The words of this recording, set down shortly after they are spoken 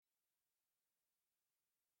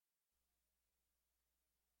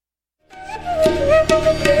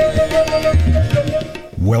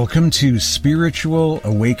Welcome to Spiritual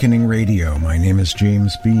Awakening Radio. My name is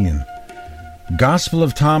James Bean. Gospel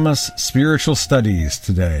of Thomas Spiritual Studies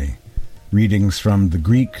today. Readings from the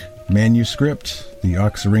Greek manuscript, the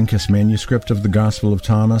Oxyrhynchus manuscript of the Gospel of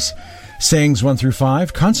Thomas. Sayings 1 through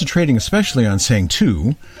 5, concentrating especially on saying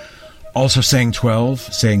 2, also saying 12,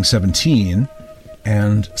 saying 17,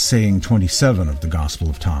 and saying 27 of the Gospel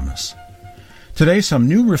of Thomas. Today, some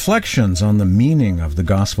new reflections on the meaning of the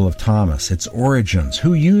Gospel of Thomas, its origins,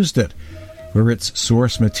 who used it, where its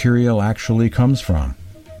source material actually comes from.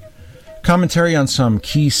 Commentary on some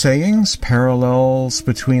key sayings, parallels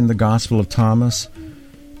between the Gospel of Thomas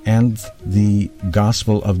and the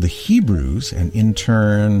Gospel of the Hebrews, and in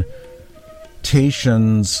turn,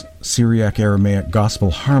 Tatian's Syriac-Aramaic Gospel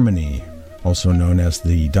Harmony, also known as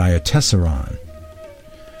the Diatessaron.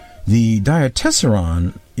 The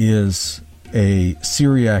Diatessaron is a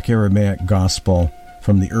Syriac-Aramaic gospel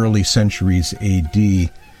from the early centuries A.D.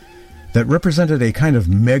 that represented a kind of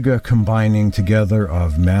mega combining together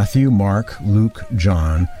of Matthew, Mark, Luke,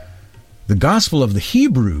 John, the Gospel of the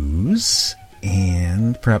Hebrews,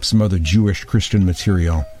 and perhaps some other Jewish Christian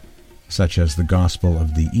material, such as the Gospel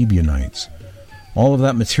of the Ebionites. All of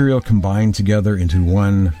that material combined together into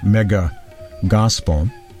one mega gospel.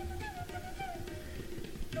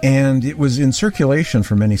 And it was in circulation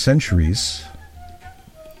for many centuries.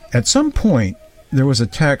 At some point, there was a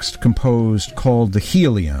text composed called the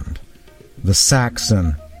Heliand, the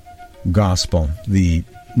Saxon Gospel. The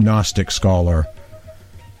Gnostic scholar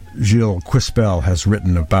Gilles Quispel has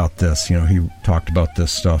written about this. He talked about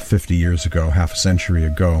this stuff 50 years ago, half a century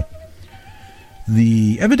ago.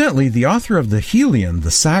 Evidently, the author of the Heliand, the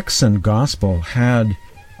Saxon Gospel, had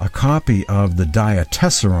a copy of the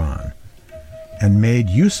Diatessaron and made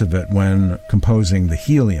use of it when composing the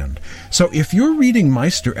Heliand. So if you're reading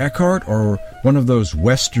Meister Eckhart or one of those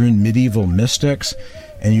Western medieval mystics,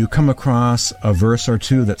 and you come across a verse or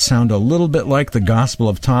two that sound a little bit like the Gospel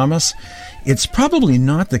of Thomas, it's probably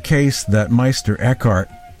not the case that Meister Eckhart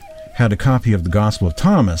had a copy of the Gospel of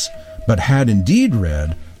Thomas, but had indeed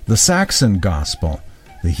read the Saxon Gospel,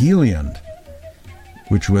 the Heliand,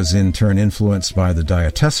 which was in turn influenced by the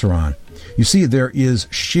Diatessaron. You see, there is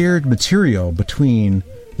shared material between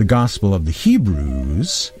the Gospel of the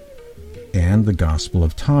Hebrews and the Gospel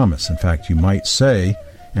of Thomas. In fact, you might say,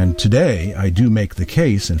 and today I do make the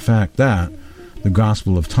case, in fact, that the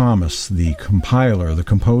Gospel of Thomas, the compiler, the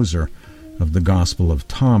composer of the Gospel of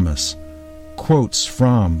Thomas, quotes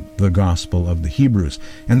from the Gospel of the Hebrews.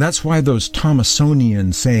 And that's why those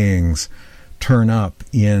Thomasonian sayings turn up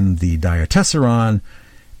in the Diatessaron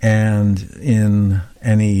and in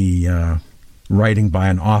any writing by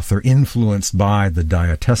an author influenced by the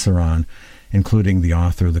Diatessaron, including the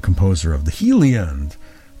author, the composer of the Heliand,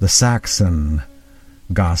 the Saxon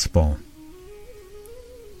Gospel.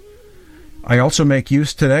 I also make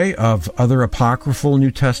use today of other apocryphal New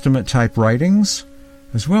Testament type writings,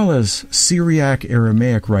 as well as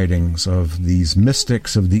Syriac-Aramaic writings of these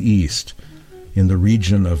mystics of the East in the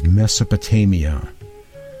region of Mesopotamia,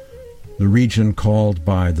 the region called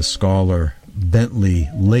by the scholar Bentley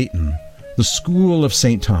Leighton the School of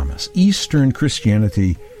St. Thomas. Eastern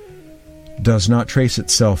Christianity does not trace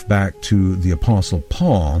itself back to the Apostle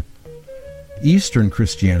Paul. Eastern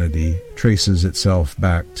Christianity traces itself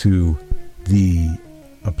back to the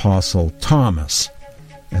Apostle Thomas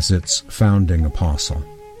as its founding apostle.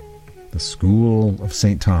 The School of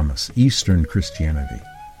St. Thomas, Eastern Christianity.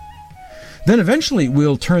 Then eventually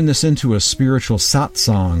we'll turn this into a spiritual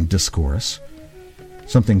satsang discourse,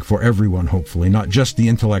 something for everyone, hopefully, not just the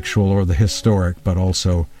intellectual or the historic, but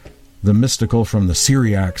also the mystical from the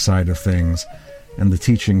Syriac side of things, and the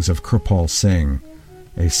teachings of Kirpal Singh,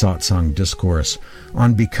 a satsang discourse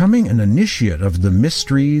on becoming an initiate of the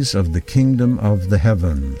mysteries of the kingdom of the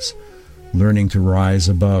heavens, learning to rise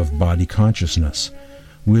above body consciousness,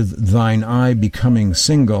 with thine eye becoming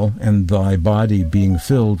single and thy body being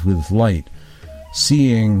filled with light,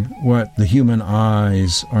 seeing what the human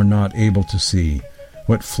eyes are not able to see,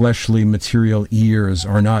 what fleshly material ears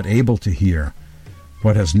are not able to hear,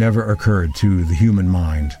 what has never occurred to the human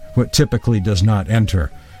mind, what typically does not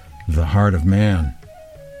enter the heart of man.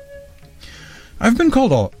 I've been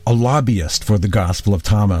called a lobbyist for the Gospel of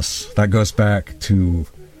Thomas. That goes back to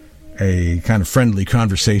a kind of friendly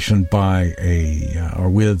conversation by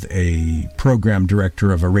with a program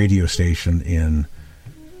director of a radio station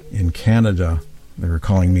in Canada. They were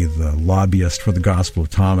calling me the lobbyist for the Gospel of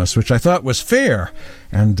Thomas, which I thought was fair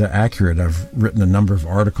and accurate. I've written a number of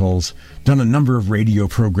articles, done a number of radio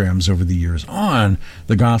programs over the years on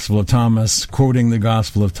the Gospel of Thomas, quoting the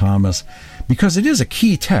Gospel of Thomas, because it is a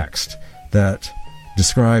key text that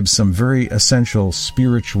describes some very essential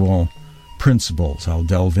spiritual principles. I'll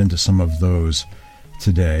delve into some of those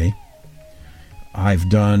today. I've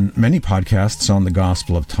done many podcasts on the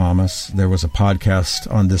Gospel of Thomas. There was a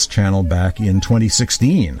podcast on this channel back in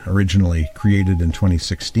 2016, originally created in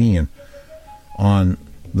 2016, on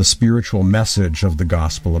the spiritual message of the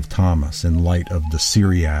Gospel of Thomas in light of the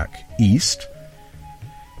Syriac East.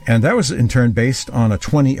 And that was in turn based on a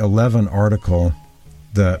 2011 article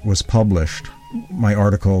that was published, my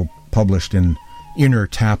article published in Inner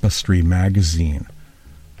Tapestry magazine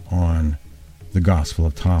on the Gospel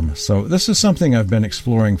of Thomas. So this is something I've been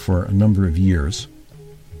exploring for a number of years,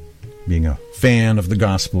 being a fan of the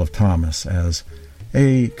Gospel of Thomas as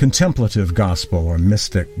a contemplative gospel or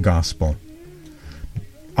mystic gospel.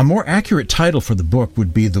 A more accurate title for the book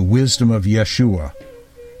would be The Wisdom of Yeshua,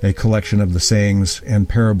 a collection of the sayings and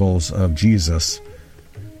parables of Jesus.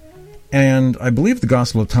 And I believe the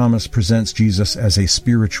Gospel of Thomas presents Jesus as a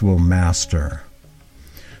spiritual master.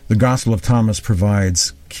 The Gospel of Thomas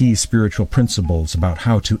provides key spiritual principles about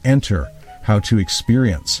how to enter, how to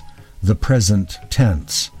experience the present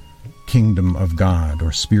tense kingdom of God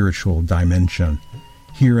or spiritual dimension,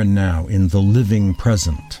 here and now in the living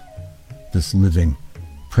present, this living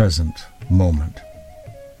present moment.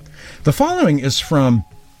 The following is from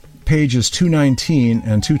pages 219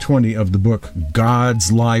 and 220 of the book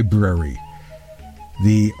God's Library,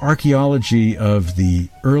 the archaeology of the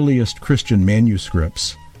earliest Christian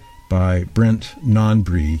manuscripts by Brent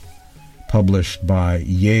Nonbury, published by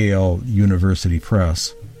Yale University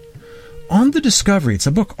Press. On the discovery, it's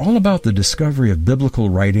a book all about the discovery of biblical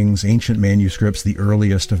writings, ancient manuscripts, the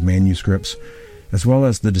earliest of manuscripts, as well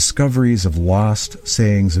as the discoveries of lost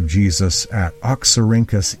sayings of Jesus at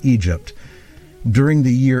Oxyrhynchus, Egypt, during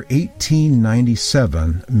the year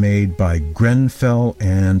 1897, made by Grenfell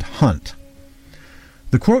and Hunt.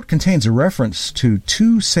 The quote contains a reference to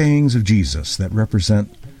two sayings of Jesus that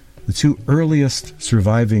represent the two earliest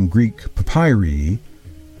surviving Greek papyri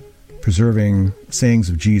preserving sayings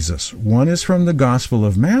of Jesus. One is from the Gospel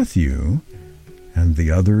of Matthew, and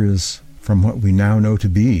the other is from what we now know to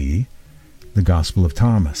be the Gospel of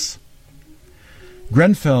Thomas.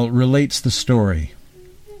 Grenfell relates the story.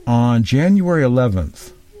 On January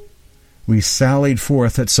 11th, we sallied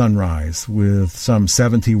forth at sunrise with some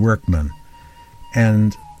 70 workmen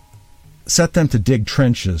and set them to dig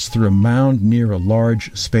trenches through a mound near a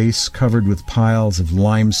large space covered with piles of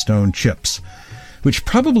limestone chips, which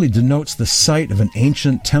probably denotes the site of an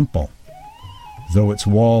ancient temple, though its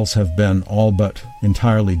walls have been all but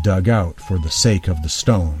entirely dug out for the sake of the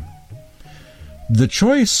stone. The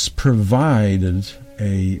choice provided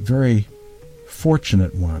a very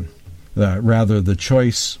fortunate one. The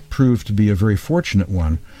choice proved to be a very fortunate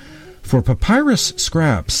one, for papyrus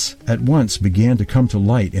scraps at once began to come to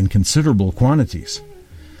light in considerable quantities.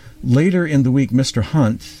 Later in the week, Mr.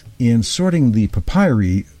 Hunt, in sorting the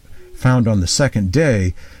papyri found on the second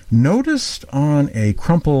day, noticed on a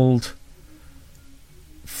crumpled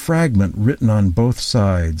fragment written on both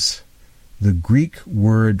sides the Greek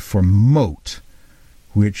word for mote,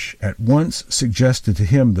 which at once suggested to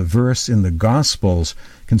him the verse in the Gospels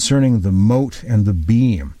concerning the mote and the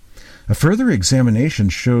beam. A further examination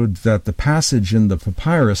showed that the passage in the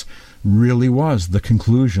papyrus really was the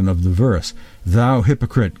conclusion of the verse. Thou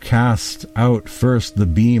hypocrite, cast out first the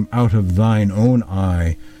beam out of thine own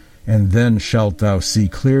eye, and then shalt thou see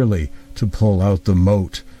clearly to pull out the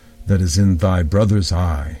mote that is in thy brother's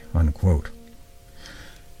eye, unquote.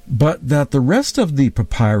 But that the rest of the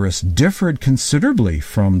papyrus differed considerably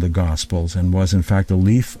from the Gospels and was in fact a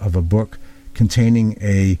leaf of a book containing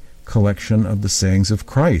a collection of the sayings of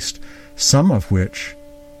Christ, some of which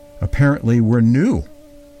apparently were new.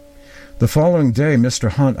 The following day, Mr.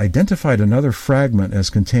 Hunt identified another fragment as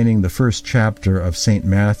containing the first chapter of St.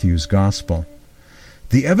 Matthew's Gospel.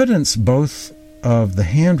 The evidence both of the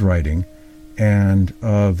handwriting and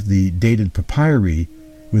of the dated papyri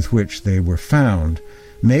with which they were found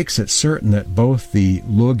makes it certain that both the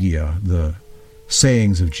Logia, the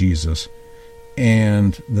sayings of Jesus,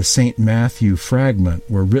 and the St. Matthew fragment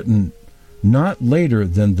were written not later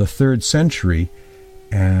than the 3rd century,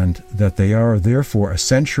 and that they are therefore a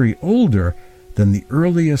century older than the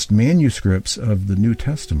earliest manuscripts of the New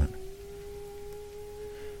Testament.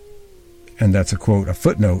 And that's a quote. A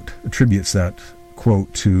footnote attributes that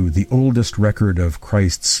quote to the oldest record of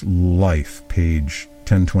Christ's life, page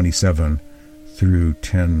 1027 through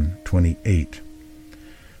 1028.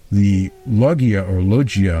 The Logia or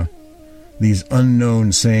Logia, these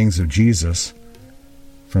unknown sayings of Jesus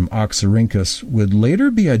from Oxyrhynchus, would later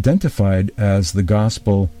be identified as the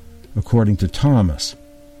Gospel according to Thomas.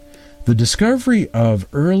 The discovery of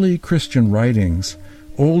early Christian writings,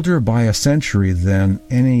 older by a century than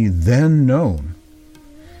any then known,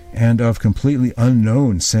 and of completely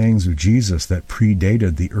unknown sayings of Jesus that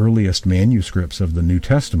predated the earliest manuscripts of the New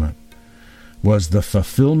Testament, was the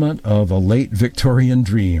fulfillment of a late Victorian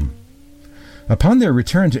dream. Upon their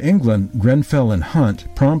return to England, Grenfell and Hunt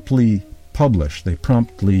promptly published the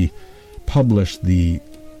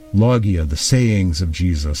Logia, the sayings of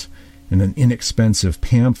Jesus, in an inexpensive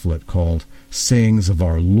pamphlet called Sayings of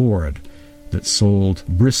Our Lord that sold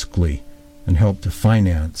briskly and helped to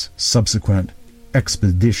finance subsequent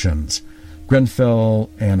expeditions. Grenfell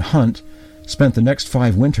and Hunt spent the next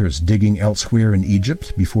 5 winters digging elsewhere in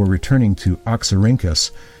Egypt before returning to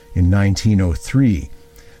Oxyrhynchus in 1903.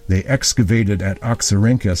 They excavated at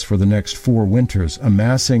Oxyrhynchus for the next 4 winters,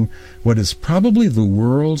 amassing what is probably the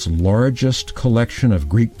world's largest collection of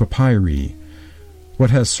Greek papyri. What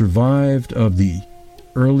has survived of the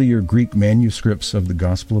earlier Greek manuscripts of the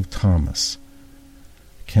Gospel of Thomas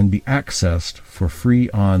can be accessed for free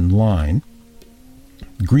online.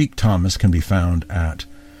 Greek Thomas can be found at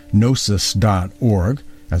gnosis.org,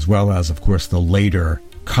 as well as, of course, the later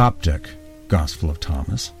Coptic Gospel of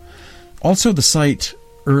Thomas. Also, the site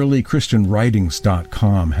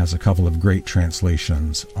earlychristianwritings.com has a couple of great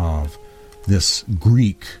translations of this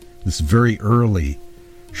Greek, this very early,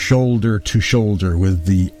 shoulder to shoulder with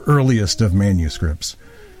the earliest of manuscripts,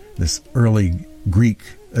 this early Greek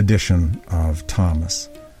edition of Thomas.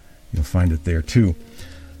 You'll find it there too.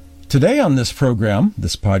 Today on this program,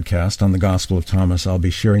 this podcast on the Gospel of Thomas, I'll be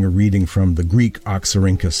sharing a reading from the Greek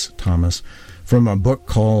Oxyrhynchus Thomas from a book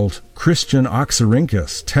called Christian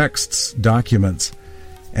Oxyrhynchus, Texts, Documents,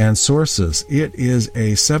 and Sources. It is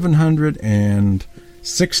a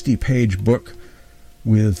 760-page book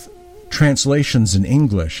with translations in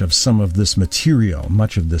English of some of this material,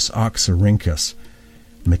 much of this Oxyrhynchus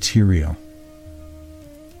material.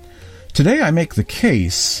 Today I make the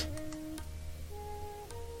case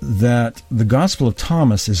that the Gospel of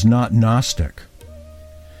Thomas is not Gnostic.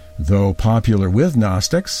 Though popular with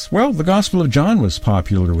Gnostics, well, the Gospel of John was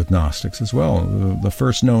popular with Gnostics as well. The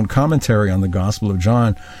first known commentary on the Gospel of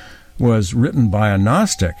John was written by a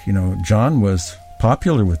Gnostic. John was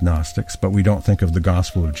popular with Gnostics, but we don't think of the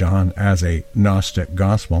Gospel of John as a Gnostic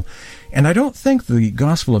gospel. And I don't think the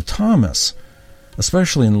Gospel of Thomas,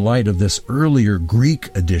 especially in light of this earlier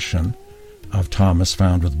Greek edition of Thomas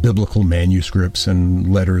found with biblical manuscripts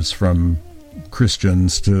and letters from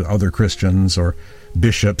Christians to other Christians, or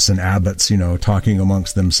bishops and abbots, talking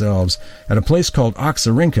amongst themselves at a place called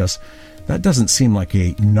Oxyrhynchus, that doesn't seem like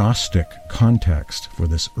a Gnostic context for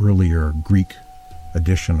this earlier Greek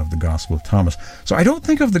edition of the Gospel of Thomas. So I don't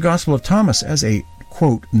think of the Gospel of Thomas as a,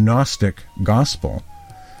 quote, Gnostic gospel,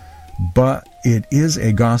 but it is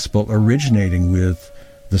a gospel originating with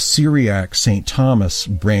the Syriac St. Thomas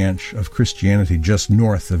branch of Christianity just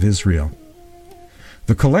north of Israel.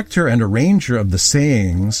 The collector and arranger of the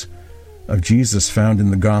sayings of Jesus found in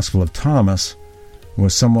the Gospel of Thomas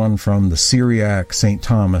was someone from the Syriac St.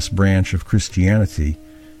 Thomas branch of Christianity,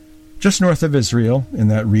 just north of Israel, in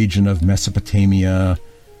that region of Mesopotamia,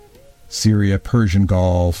 Syria, Persian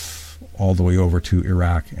Gulf, all the way over to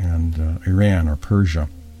Iraq and Iran, or Persia.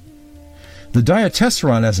 The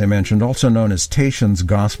Diatessaron, as I mentioned, also known as Tatian's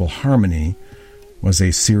Gospel Harmony, was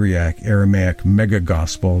a Syriac Aramaic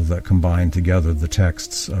mega-gospel that combined together the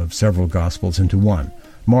texts of several Gospels into one: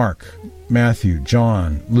 Mark, Matthew,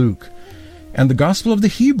 John, Luke, and the Gospel of the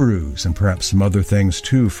Hebrews, and perhaps some other things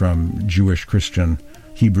too from Jewish Christian,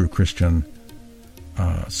 Hebrew Christian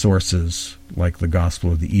sources, like the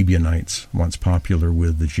Gospel of the Ebionites, once popular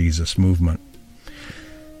with the Jesus movement.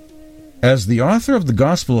 As the author of the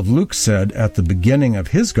Gospel of Luke said at the beginning of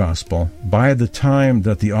his Gospel, by the time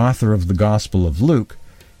that the author of the Gospel of Luke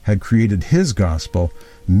had created his Gospel,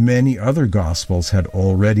 many other Gospels had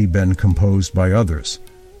already been composed by others.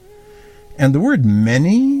 And the word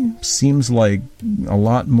many seems like a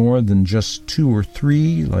lot more than just 2 or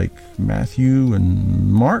 3, like Matthew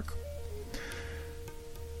and Mark.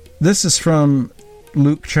 This is from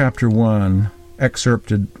Luke chapter 1,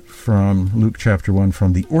 excerpted from Luke chapter 1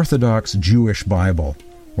 from the Orthodox Jewish Bible,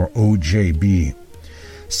 or OJB.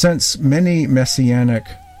 Since many Messianic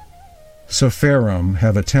Sopharim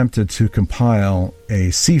have attempted to compile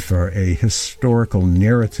a sefer, a historical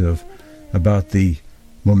narrative about the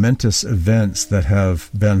momentous events that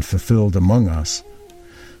have been fulfilled among us,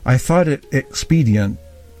 I thought it expedient,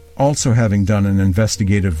 also having done an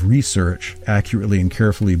investigative research, accurately and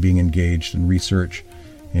carefully being engaged in research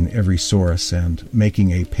in every source and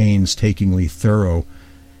making a painstakingly thorough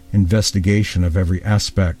investigation of every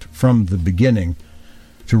aspect from the beginning,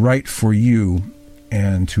 to write for you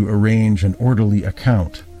and to arrange an orderly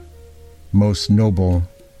account, most noble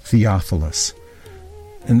Theophilus.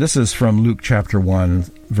 And this is from Luke chapter 1,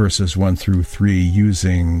 verses 1 through 3,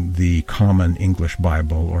 using the Common English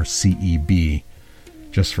Bible, or CEB,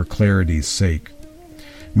 just for clarity's sake.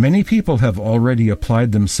 Many people have already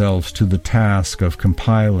applied themselves to the task of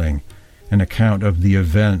compiling an account of the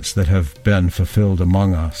events that have been fulfilled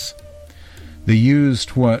among us. They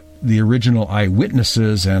used what the original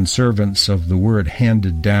eyewitnesses and servants of the Word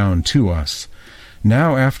handed down to us.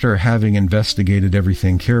 Now, after having investigated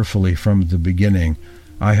everything carefully from the beginning,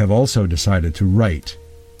 I have also decided to write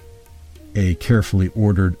a carefully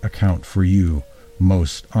ordered account for you,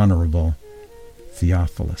 most honorable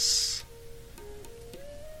Theophilus.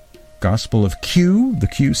 Gospel of Q, the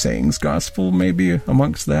Q sayings gospel maybe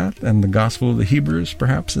amongst that, and the Gospel of the Hebrews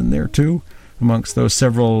perhaps in there too, amongst those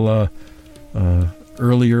several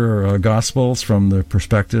earlier Gospels from the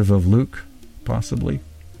perspective of Luke, possibly.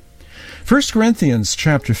 1 Corinthians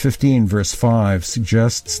chapter 15, verse 5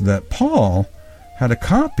 suggests that Paul had a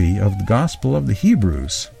copy of the Gospel of the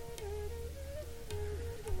Hebrews.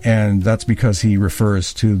 And that's because he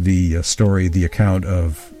refers to the story, the account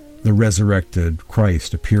of the resurrected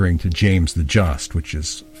Christ appearing to James the Just, which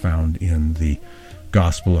is found in the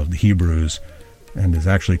Gospel of the Hebrews and is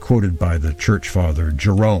actually quoted by the church father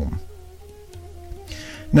Jerome.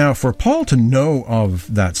 Now, for Paul to know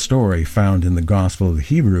of that story found in the Gospel of the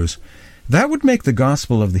Hebrews, that would make the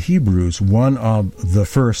Gospel of the Hebrews one of the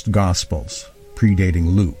first Gospels,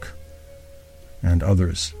 predating Luke and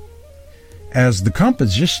others. As the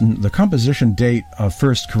composition date of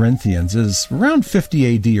 1 Corinthians is around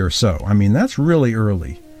 50 AD or so. I mean, that's really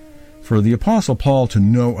early for the Apostle Paul to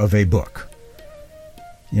know of a book.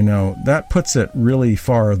 You know, that puts it really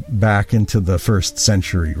far back into the 1st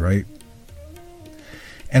century, right?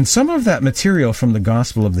 And some of that material from the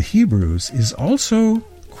Gospel of the Hebrews is also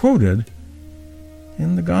quoted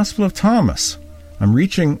in the Gospel of Thomas. I'm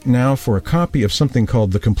reaching now for a copy of something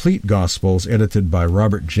called The Complete Gospels, edited by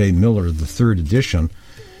Robert J. Miller, the 3rd edition,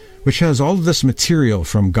 which has all of this material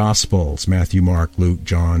from Gospels, Matthew, Mark, Luke,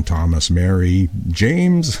 John, Thomas, Mary,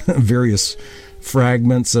 James, various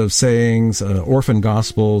fragments of sayings, orphan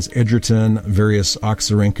Gospels, Egerton, various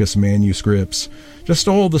Oxyrhynchus manuscripts, just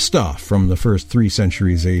all the stuff from the first 3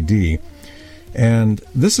 centuries AD. And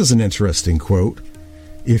this is an interesting quote.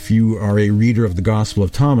 If you are a reader of the Gospel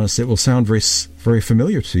of Thomas, it will sound very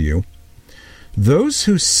familiar to you. Those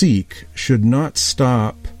who seek should not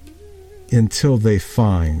stop until they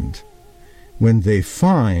find. When they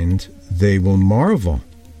find, they will marvel.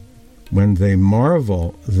 When they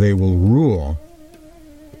marvel, they will rule.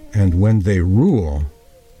 And when they rule,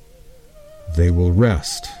 they will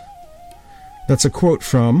rest. That's a quote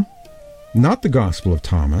from, not the Gospel of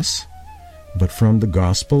Thomas, but from the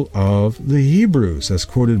Gospel of the Hebrews, as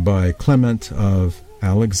quoted by Clement of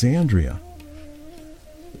Alexandria.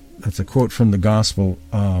 That's a quote from the Gospel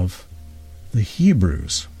of the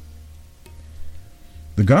Hebrews.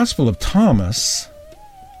 The Gospel of Thomas,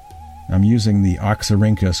 I'm using the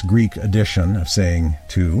Oxyrhynchus Greek edition of saying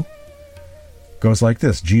 2, goes like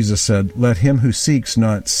this. Jesus said, "Let him who seeks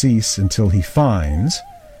not cease until he finds,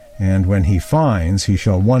 and when he finds, he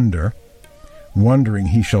shall wonder. Wondering,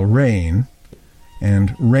 he shall reign,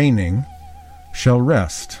 and reigning shall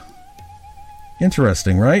rest."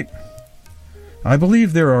 Interesting, right? I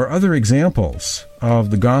believe there are other examples of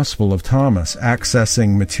the Gospel of Thomas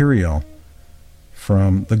accessing material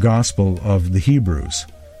from the Gospel of the Hebrews.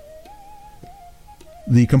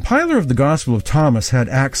 The compiler of the Gospel of Thomas had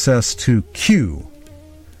access to Q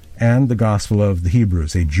and the Gospel of the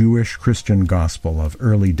Hebrews, a Jewish Christian gospel of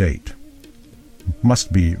early date.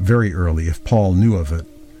 Must be very early if Paul knew of it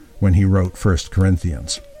when he wrote 1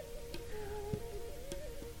 Corinthians.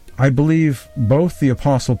 I believe both the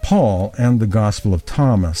Apostle Paul and the Gospel of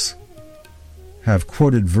Thomas have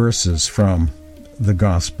quoted verses from the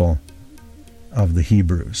Gospel of the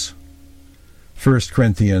Hebrews. 1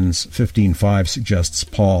 Corinthians 15:5 suggests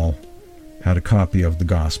Paul had a copy of the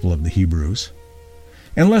Gospel of the Hebrews.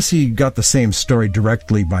 Unless he got the same story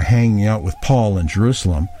directly by hanging out with Paul in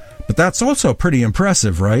Jerusalem. But that's also pretty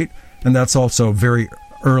impressive, right? And that's also very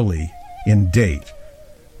early in date,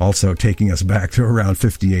 also taking us back to around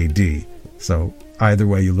 50 AD. So either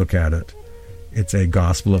way you look at it, it's a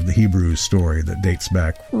Gospel of the Hebrews story that dates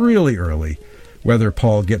back really early. Whether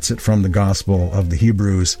Paul gets it from the Gospel of the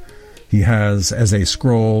Hebrews he has as a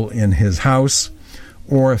scroll in his house,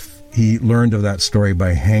 or if he learned of that story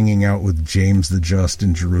by hanging out with James the Just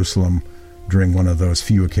in Jerusalem during one of those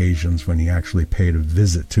few occasions when he actually paid a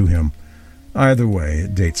visit to him. Either way,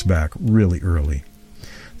 it dates back really early.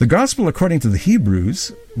 The Gospel according to the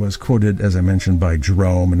Hebrews was quoted, as I mentioned, by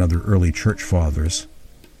Jerome and other early church fathers.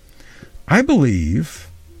 I believe,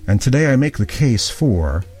 and today I make the case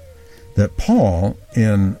for, that Paul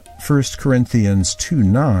in 1 Corinthians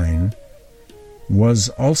 2:9 was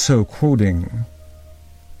also quoting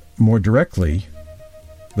more directly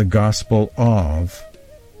the Gospel of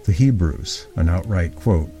the Hebrews, an outright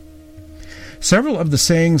quote. Several of the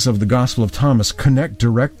sayings of the Gospel of Thomas connect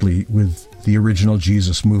directly with the original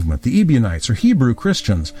Jesus movement. The Ebionites, or Hebrew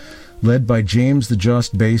Christians, led by James the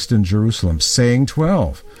Just, based in Jerusalem. Saying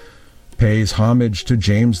 12 pays homage to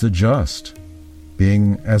James the Just,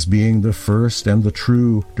 being the first and the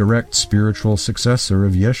true direct spiritual successor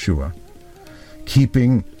of Yeshua.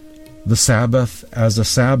 Keeping the Sabbath as a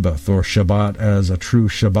Sabbath, or Shabbat as a true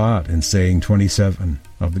Shabbat, in saying 27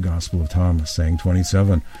 of the Gospel of Thomas, saying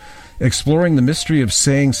 27. Exploring the mystery of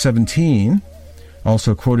saying 17,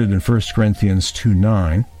 also quoted in 1 Corinthians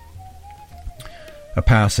 2:9, a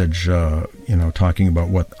passage, talking about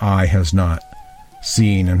what eye has not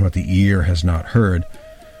seen and what the ear has not heard.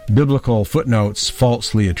 Biblical footnotes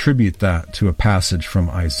falsely attribute that to a passage from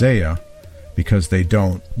Isaiah because they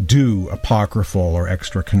don't do apocryphal or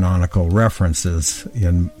extra-canonical references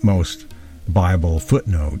in most Bible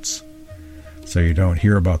footnotes. So you don't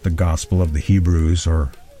hear about the Gospel of the Hebrews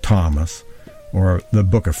or Thomas, or the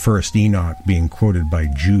book of 1 Enoch being quoted by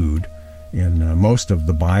Jude in most of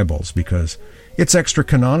the Bibles, because it's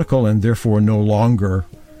extra-canonical and therefore no longer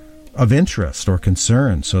of interest or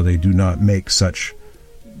concern, so they do not make such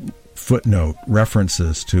footnote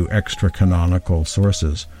references to extra-canonical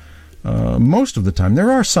sources. Most of the time.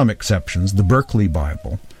 There are some exceptions. The Berkeley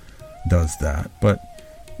Bible does that, but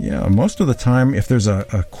yeah, most of the time, if there's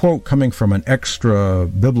a quote coming from an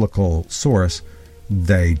extra-biblical source,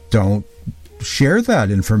 they don't share that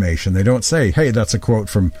information. They don't say, hey, that's a quote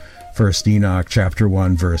from 1 Enoch chapter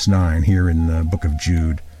 1, verse 9 here in the book of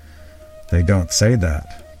Jude. They don't say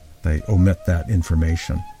that. They omit that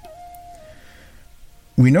information.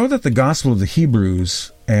 We know that the Gospel of the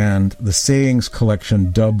Hebrews and the sayings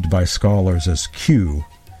collection dubbed by scholars as Q,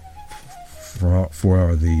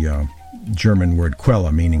 for the German word Quelle,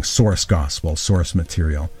 meaning source gospel, source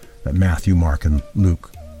material, that Matthew, Mark, and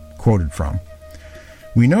Luke quoted from.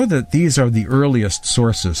 We know that these are the earliest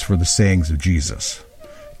sources for the sayings of Jesus.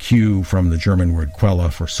 Q from the German word Quelle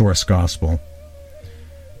for source gospel,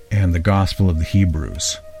 and the Gospel of the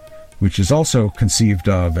Hebrews, which is also conceived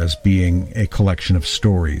of as being a collection of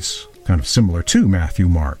stories, kind of similar to Matthew,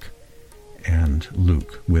 Mark, and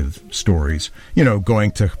Luke, with stories,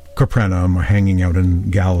 going to Capernaum or hanging out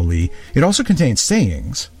in Galilee. It also contains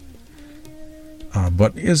sayings,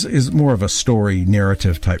 but is more of a story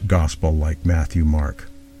narrative type gospel like Matthew, Mark,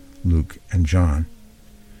 Luke, and John.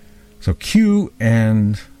 So Q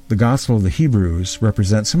and the Gospel of the Hebrews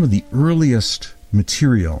represent some of the earliest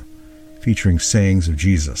material featuring sayings of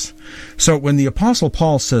Jesus. So when the Apostle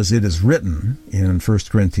Paul says it is written in 1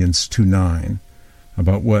 Corinthians 2:9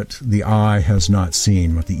 about what the eye has not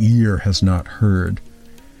seen, what the ear has not heard,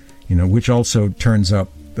 which also turns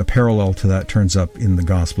up, a parallel to that turns up in the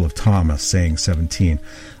Gospel of Thomas, saying 17.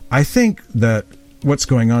 I think that what's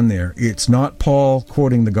going on there, it's not Paul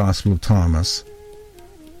quoting the Gospel of Thomas.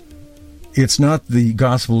 It's not the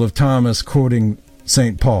Gospel of Thomas quoting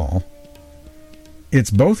St. Paul.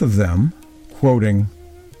 It's both of them quoting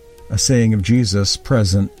a saying of Jesus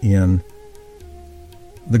present in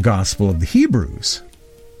the Gospel of the Hebrews,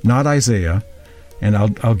 not Isaiah. And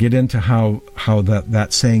I'll get into how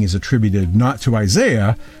that saying is attributed not to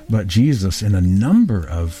Isaiah, but Jesus in a number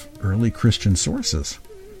of early Christian sources.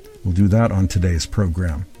 We'll do that on today's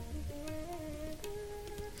program.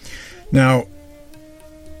 Now,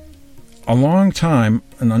 a long time,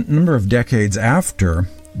 a number of decades after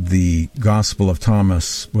the Gospel of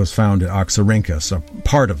Thomas was found at Oxyrhynchus, a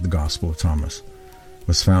part of the Gospel of Thomas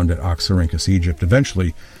was found at Oxyrhynchus, Egypt.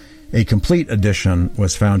 Eventually, a complete edition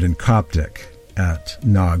was found in Coptic at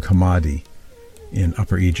Nag Hammadi in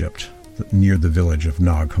Upper Egypt, near the village of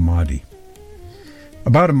Nag Hammadi.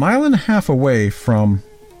 About a mile and a half away from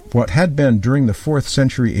what had been, during the 4th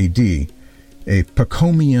century A.D., a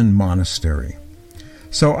Pachomian monastery.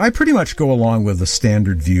 So I pretty much go along with the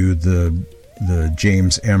standard view, the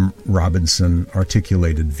James M. Robinson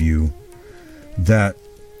articulated view, that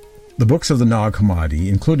the books of the Nag Hammadi,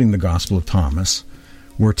 including the Gospel of Thomas,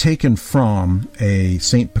 were taken from a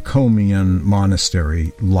St. Pachomian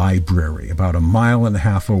monastery library about a mile and a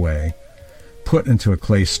half away, put into a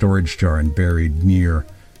clay storage jar and buried near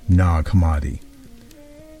Nag Hammadi.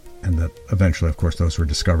 And that eventually, of course, those were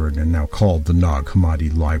discovered and now called the Nag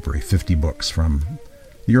Hammadi Library. 50 books from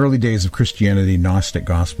the early days of Christianity, Gnostic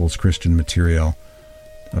Gospels, Christian material,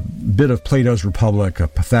 a bit of Plato's Republic, a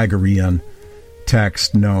Pythagorean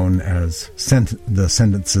text known as the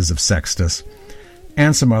Sentences of Sextus,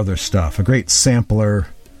 and some other stuff. A great sampler,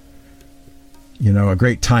 a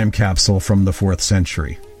great time capsule from the 4th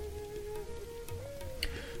century.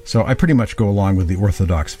 So I pretty much go along with the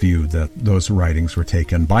Orthodox view that those writings were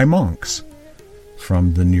taken by monks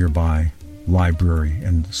from the nearby library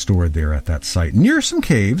and stored there at that site. Near some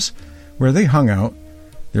caves where they hung out,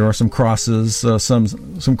 there are some crosses,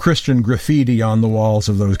 some Christian graffiti on the walls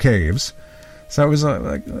of those caves. So it was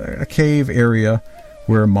a cave area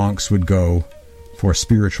where monks would go for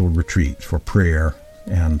spiritual retreat, for prayer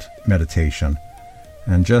and meditation.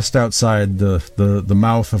 And just outside the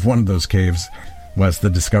mouth of one of those caves was the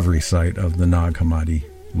discovery site of the Nag Hammadi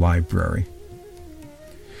Library.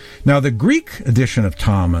 Now, the Greek edition of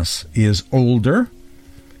Thomas is older,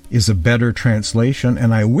 is a better translation,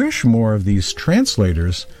 and I wish more of these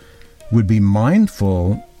translators would be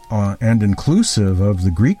mindful and inclusive of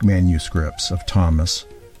the Greek manuscripts of Thomas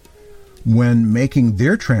when making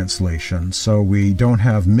their translation, so we don't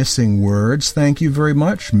have missing words, thank you very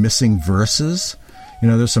much, missing verses.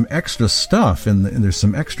 There's some extra stuff, and there's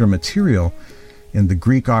some extra material in the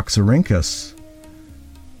Greek Oxyrhynchus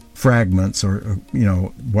fragments, or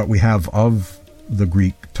what we have of the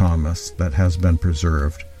Greek Thomas that has been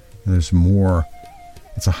preserved. There's more.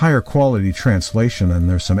 It's a higher quality translation, and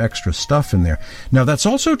there's some extra stuff in there. Now, that's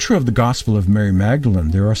also true of the Gospel of Mary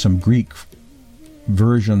Magdalene. There are some Greek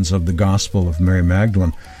versions of the Gospel of Mary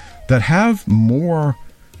Magdalene that have more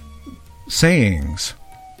sayings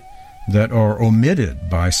that are omitted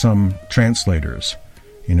by some translators.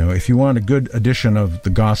 If you want a good edition of the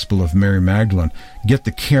Gospel of Mary Magdalene, get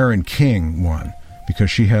the Karen King one, because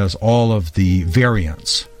she has all of the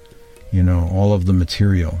variants, all of the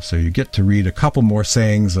material. So you get to read a couple more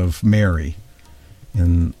sayings of Mary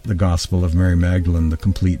in the Gospel of Mary Magdalene, the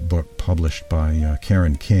complete book published by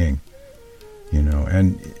Karen King.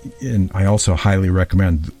 And I also highly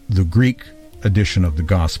recommend the Greek edition of the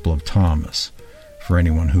Gospel of Thomas for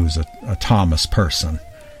anyone who's a Thomas person,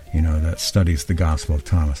 that studies the Gospel of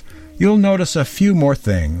Thomas. You'll notice a few more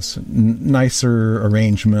things, nicer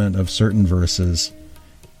arrangement of certain verses,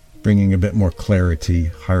 bringing a bit more clarity,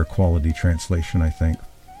 higher quality translation, I think.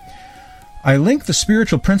 I link the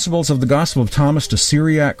spiritual principles of the Gospel of Thomas to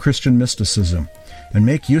Syriac Christian mysticism and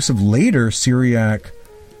make use of later Syriac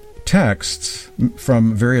texts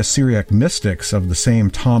from various Syriac mystics of the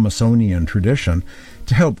same Thomasonian tradition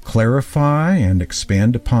to help clarify and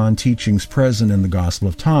expand upon teachings present in the Gospel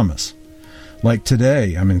of Thomas. Like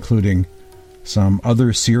today, I'm including some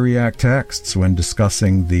other Syriac texts when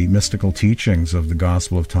discussing the mystical teachings of the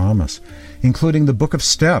Gospel of Thomas, including the Book of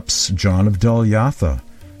Steps, John of Dalyatha,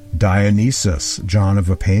 Dionysius, John of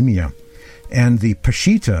Apamea, and the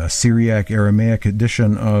Peshitta, Syriac Aramaic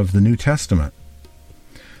edition of the New Testament.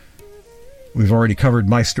 We've already covered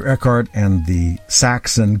Meister Eckhart and the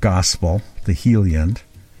Saxon Gospel, the Heliand.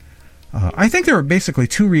 I think there are basically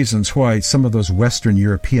two reasons why some of those Western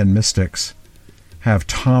European mystics have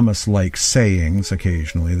Thomas-like sayings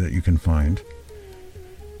occasionally that you can find.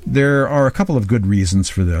 There are a couple of good reasons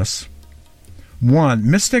for this. One,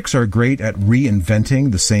 mystics are great at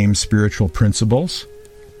reinventing the same spiritual principles.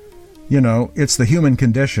 It's the human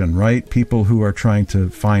condition, right? People who are trying to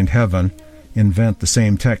find heaven invent the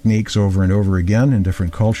same techniques over and over again in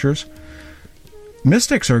different cultures.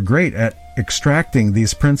 Mystics are great at extracting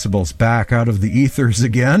these principles back out of the ethers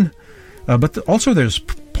again. But also there's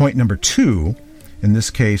point number 2, in this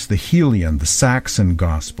case, the Helian, the Saxon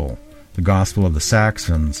Gospel, the Gospel of the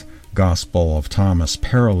Saxons, Gospel of Thomas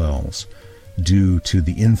parallels due to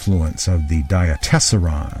the influence of the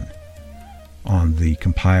Diatessaron on the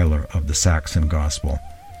compiler of the Saxon Gospel.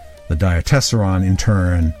 The Diatessaron, in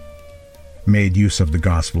turn, made use of the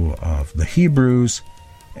Gospel of the Hebrews,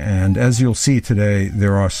 and as you'll see today,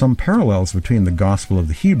 there are some parallels between the Gospel of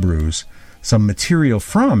the Hebrews, some material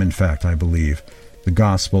from, in fact, I believe, the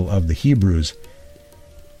Gospel of the Hebrews,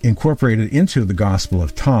 incorporated into the Gospel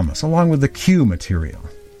of Thomas, along with the Q material,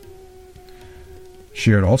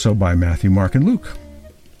 shared also by Matthew, Mark, and Luke.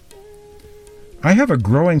 I have a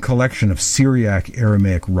growing collection of Syriac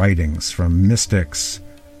Aramaic writings from mystics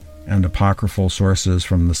and apocryphal sources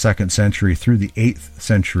from the 2nd century through the 8th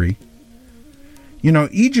century.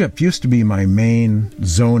 Egypt used to be my main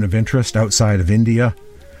zone of interest outside of India,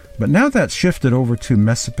 but now that's shifted over to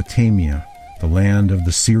Mesopotamia, the land of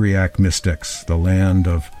the Syriac mystics, the land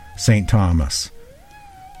of St. Thomas,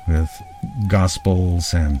 with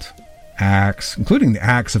Gospels and Acts, including the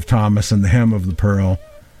Acts of Thomas and the Hem of the Pearl,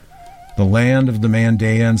 the land of the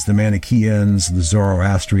Mandaeans, the Manichaeans, the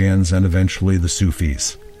Zoroastrians, and eventually the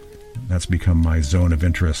Sufis. That's become my zone of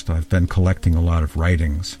interest. I've been collecting a lot of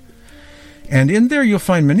writings. And in there you'll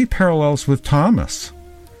find many parallels with Thomas,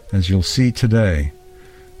 as you'll see today.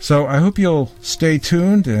 So I hope you'll stay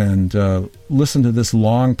tuned and listen to this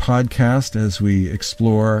long podcast as we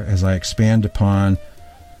explore, as I expand upon,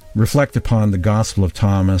 reflect upon the Gospel of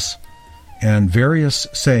Thomas and various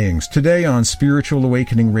sayings. Today on Spiritual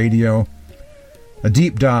Awakening Radio, a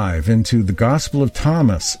deep dive into the Gospel of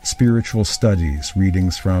Thomas spiritual studies,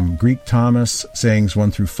 readings from Greek Thomas, sayings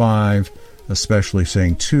 1 through 5, especially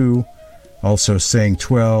saying 2, also saying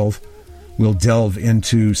 12. We'll delve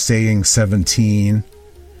into saying 17,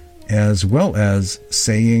 as well as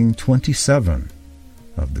saying 27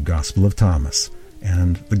 of the Gospel of Thomas,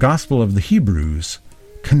 and the Gospel of the Hebrews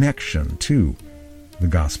connection to the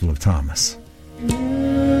Gospel of Thomas.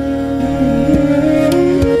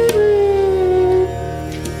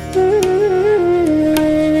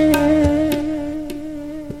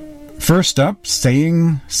 First up,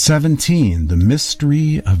 saying 17, the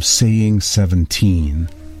mystery of saying 17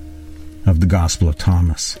 of the Gospel of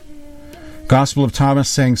Thomas. Gospel of Thomas,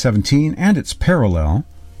 saying 17, and its parallel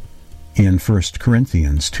in 1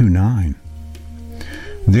 Corinthians 2:9.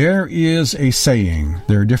 There is a saying,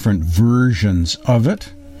 there are different versions of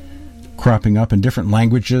it, cropping up in different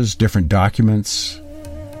languages, different documents,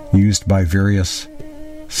 used by various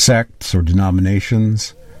sects or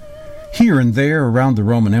denominations, here and there around the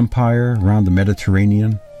Roman Empire, around the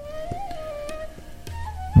Mediterranean,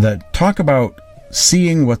 that talk about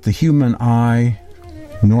seeing what the human eye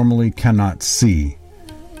normally cannot see,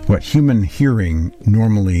 what human hearing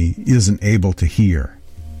normally isn't able to hear,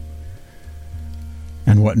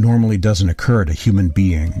 and what normally doesn't occur to human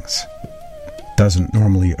beings doesn't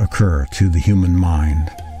normally occur to the human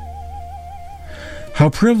mind. How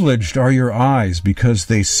privileged are your eyes because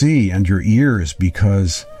they see, and your ears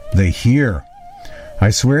because they hear. I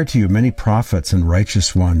swear to you, many prophets and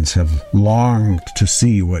righteous ones have longed to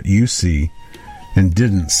see what you see and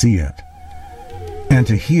didn't see it, and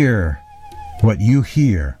to hear what you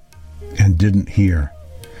hear and didn't hear.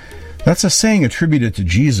 That's a saying attributed to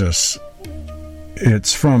Jesus.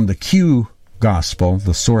 It's from the Q Gospel,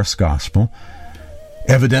 the source Gospel,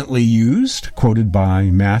 evidently used, quoted by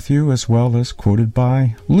Matthew as well as quoted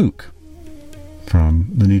by Luke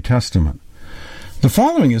from the New Testament. The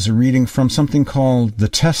following is a reading from something called the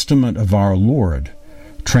Testament of Our Lord,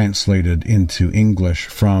 translated into English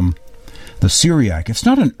from the Syriac. It's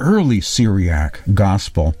not an early Syriac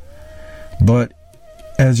gospel, but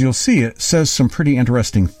as you'll see, it says some pretty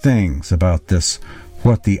interesting things about this,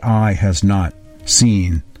 what the eye has not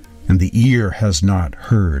seen and the ear has not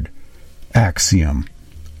heard, axiom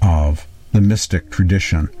of the mystic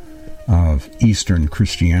tradition of Eastern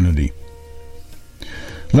Christianity.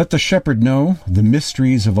 Let the shepherd know the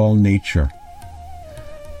mysteries of all nature.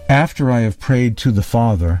 After I have prayed to the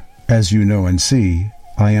Father, as you know and see,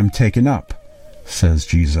 I am taken up, says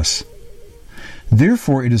Jesus.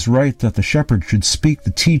 Therefore it is right that the shepherd should speak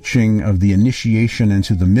the teaching of the initiation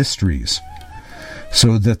into the mysteries,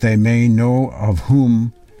 so that they may know of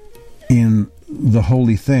whom in the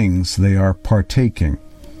holy things they are partaking.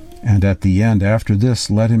 And at the end, after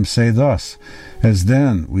this, let him say thus, as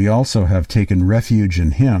then we also have taken refuge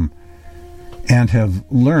in him, and have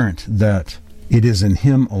learnt that it is in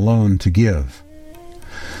him alone to give.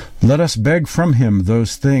 Let us beg from him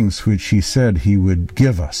those things which he said he would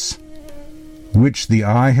give us, which the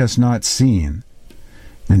eye has not seen,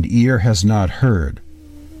 and ear has not heard,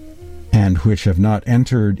 and which have not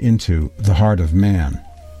entered into the heart of man.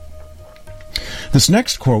 This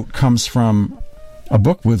next quote comes from a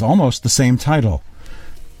book with almost the same title,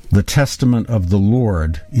 The Testament of the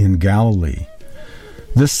Lord in Galilee.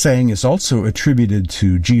 This saying is also attributed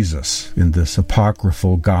to Jesus in this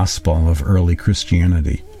apocryphal gospel of early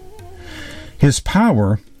Christianity. His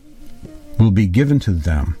power will be given to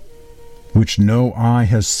them, which no eye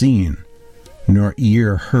has seen, nor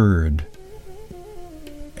ear heard,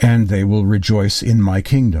 and they will rejoice in my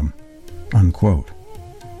kingdom. Unquote.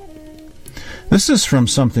 This is from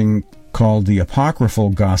something called the Apocryphal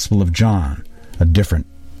Gospel of John, a different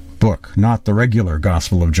book, not the regular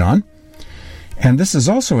Gospel of John. And this is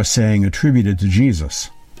also a saying attributed to Jesus.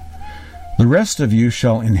 The rest of you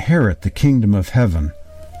shall inherit the kingdom of heaven,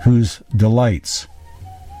 whose delights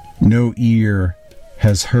no ear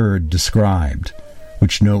has heard described,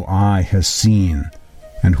 which no eye has seen,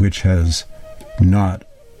 and which has not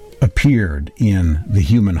appeared in the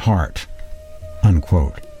human heart.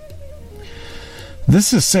 Unquote.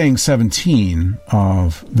 This is saying 17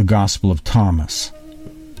 of the Gospel of Thomas.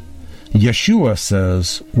 Yeshua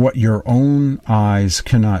says, what your own eyes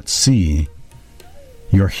cannot see,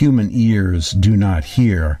 your human ears do not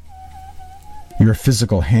hear, your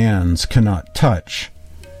physical hands cannot touch,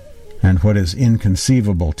 and what is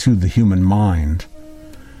inconceivable to the human mind,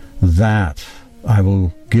 that I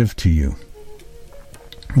will give to you.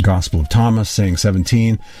 Gospel of Thomas, saying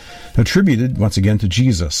 17, attributed once again to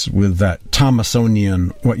Jesus with that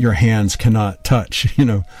Thomasonian, what your hands cannot touch,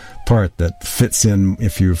 part that fits in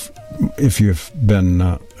if you've been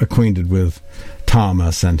acquainted with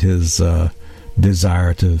Thomas and his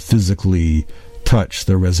desire to physically touch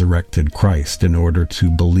the resurrected Christ in order to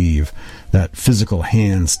believe. That physical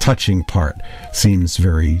hands touching part seems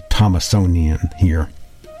very Thomasonian here.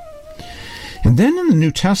 And then in the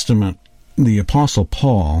New Testament, the Apostle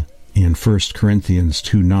Paul, in 1 Corinthians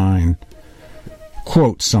 2:9,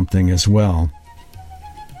 quotes something as well.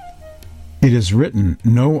 It is written,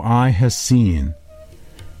 no eye has seen,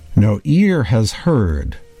 no ear has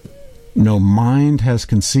heard, no mind has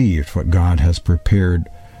conceived what God has prepared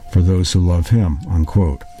for those who love him,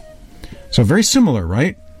 unquote. So very similar,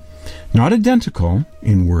 right? Not identical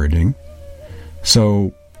in wording.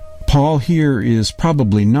 So Paul here is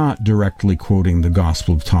probably not directly quoting the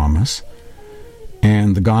Gospel of Thomas,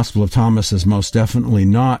 and the Gospel of Thomas is most definitely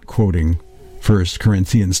not quoting 1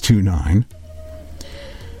 Corinthians 2:9.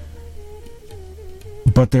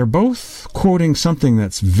 But they're both quoting something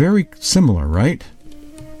that's very similar, right?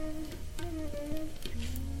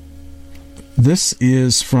 This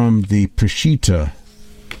is from the Peshitta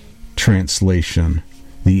translation,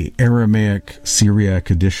 the Aramaic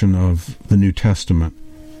Syriac edition of the New Testament,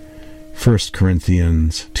 1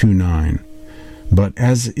 Corinthians 2:9. But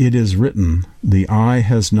as it is written, the eye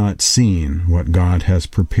has not seen what God has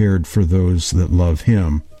prepared for those that love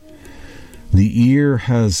him. The ear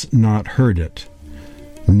has not heard it,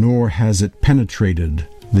 nor has it penetrated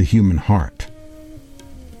the human heart.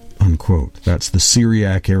 Unquote. That's the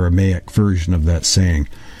Syriac Aramaic version of that saying,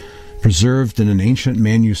 preserved in an ancient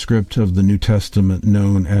manuscript of the New Testament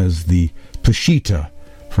known as the Peshitta,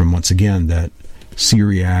 from once again that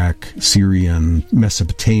Syriac, Syrian,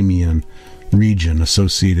 Mesopotamian region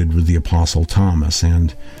associated with the Apostle Thomas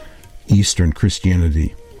and Eastern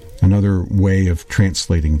Christianity. Another way of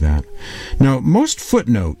translating that. Now, most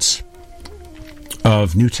footnotes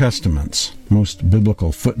of New Testaments, most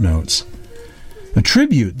biblical footnotes,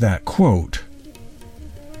 attribute that quote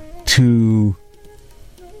to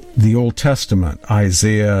the Old Testament,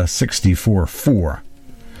 Isaiah 64:4,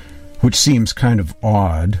 which seems kind of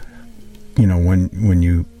odd, when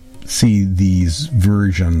you see these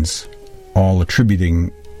versions all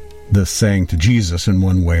attributing the saying to Jesus in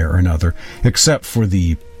one way or another, except for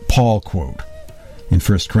the Paul quote in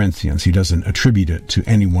 1 Corinthians. He doesn't attribute it to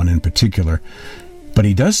anyone in particular. But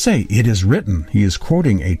he does say, it is written. He is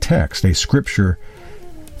quoting a text, a scripture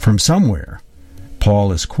from somewhere.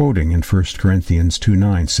 Paul is quoting in 1 Corinthians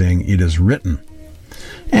 2:9, saying, it is written.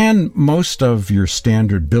 And most of your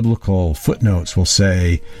standard biblical footnotes will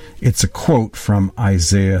say it's a quote from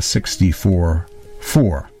Isaiah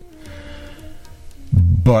 64:4.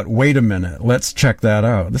 But wait a minute, let's check that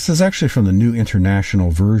out. This is actually from the New International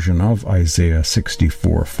Version of Isaiah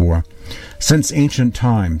 64:4. Since ancient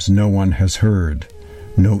times no one has heard,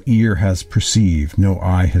 no ear has perceived, no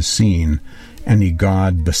eye has seen any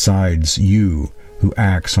God besides you who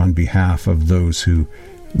acts on behalf of those who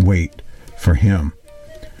wait for him.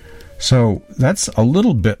 So that's a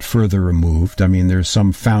little bit further removed. I mean, there's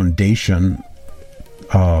some foundation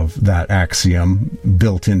of that axiom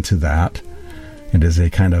built into that. It is a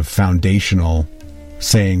kind of foundational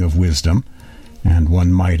saying of wisdom, and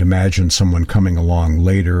one might imagine someone coming along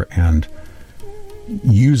later and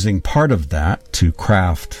using part of that to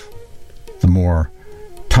craft the more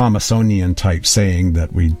Thomasonian type saying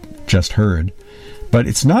that we just heard. But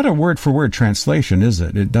it's not a word-for-word translation, is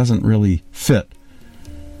it? It doesn't really fit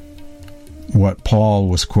what Paul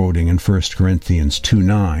was quoting in 1 Corinthians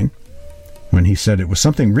 2:9 when he said it was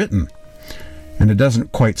something written. And it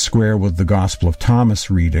doesn't quite square with the Gospel of Thomas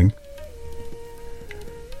reading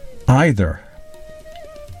either.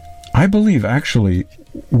 I believe actually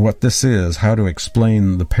what this is, how to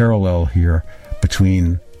explain the parallel here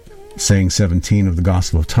between saying 17 of the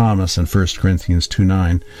Gospel of Thomas and 1 Corinthians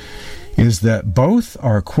 2:9, is that both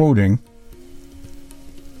are quoting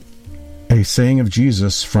a saying of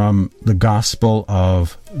Jesus from the Gospel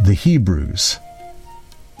of the Hebrews.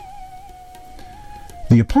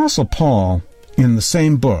 The Apostle Paul, in the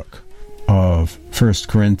same book of 1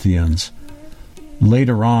 Corinthians,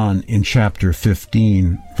 later on in chapter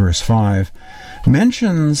 15, verse 5,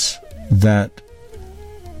 mentions that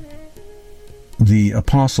the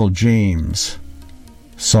Apostle James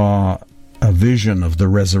saw a vision of the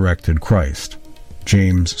resurrected Christ.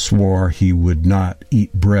 James swore he would not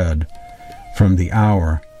eat bread from the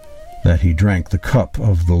hour that he drank the cup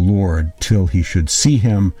of the Lord till he should see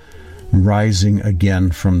him rising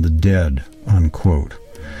again from the dead, unquote.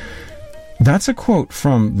 That's a quote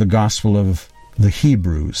from the Gospel of the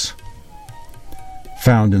Hebrews,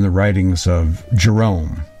 found in the writings of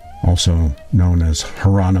Jerome, also known as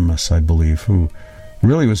Hieronymus, I believe, who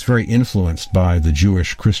really was very influenced by the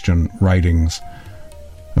Jewish Christian writings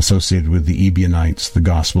associated with the Ebionites, the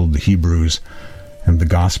Gospel of the Hebrews, and the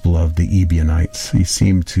Gospel of the Ebionites. He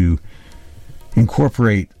seemed to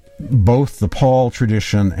incorporate both the Paul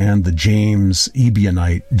tradition and the James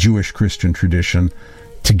Ebionite Jewish Christian tradition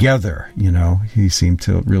together. He seemed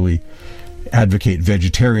to really advocate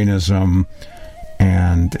vegetarianism,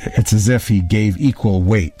 and it's as if he gave equal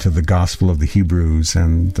weight to the Gospel of the Hebrews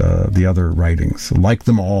and the other writings, like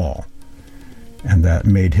them all. And that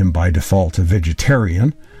made him by default a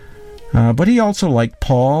vegetarian. But he also liked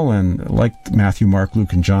Paul and liked Matthew, Mark,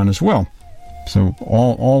 Luke, and John as well. So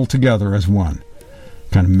all together as one,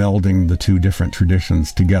 kind of melding the two different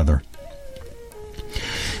traditions together.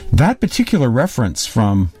 That particular reference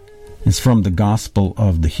is from the Gospel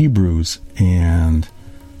of the Hebrews, and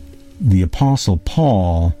the Apostle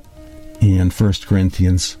Paul in 1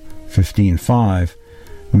 Corinthians 15:5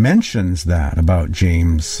 mentions that about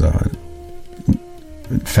James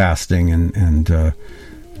fasting and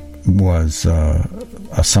was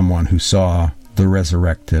someone who saw the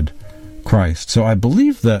resurrected Christ. So I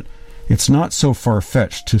believe that it's not so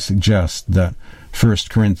far-fetched to suggest that 1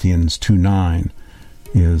 Corinthians 2:9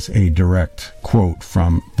 is a direct quote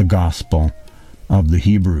from the Gospel of the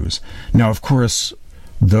Hebrews. Now, of course,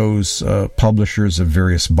 those publishers of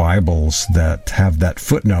various Bibles that have that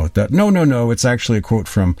footnote that, no, it's actually a quote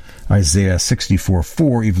from Isaiah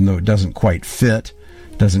 64:4, even though it doesn't quite fit,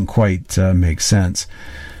 doesn't quite make sense.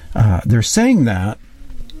 They're saying that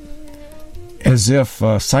as if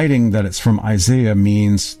citing that it's from Isaiah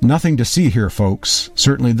means nothing to see here, folks.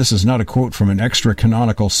 Certainly this is not a quote from an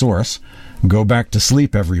extra-canonical source. Go back to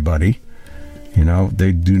sleep, everybody.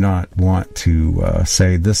 They do not want to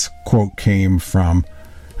say this quote came from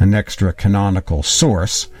an extra-canonical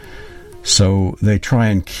source, so they try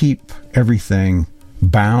and keep everything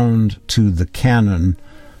bound to the canon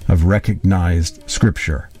of recognized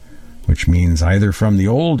Scripture, which means either from the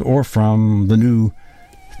Old or from the New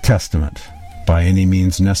Testament, by any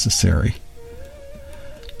means necessary.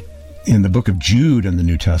 In the book of Jude in the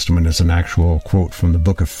New Testament is an actual quote from the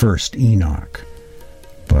book of 1 Enoch,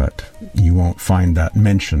 but you won't find that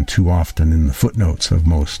mentioned too often in the footnotes of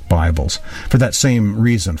most Bibles, for that same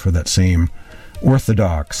reason, for that same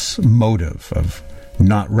orthodox motive of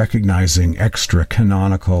not recognizing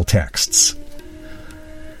extra-canonical texts.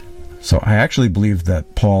 So I actually believe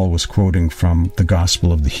that Paul was quoting from the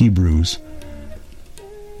Gospel of the Hebrews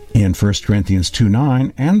in 1 Corinthians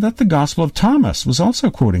 2:9, and that the Gospel of Thomas was also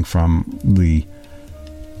quoting from the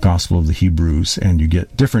Gospel of the Hebrews, and you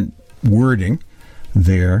get different wording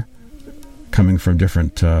there coming from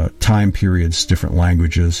different time periods, different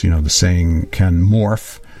languages. The saying can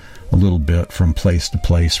morph a little bit from place to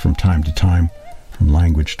place, from time to time, from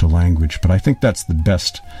language to language, but I think that's the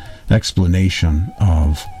best explanation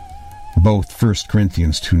of both 1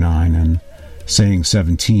 Corinthians 2:9 and saying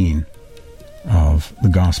 17 of the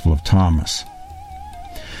Gospel of Thomas.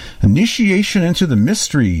 Initiation into the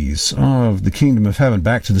mysteries of the kingdom of heaven.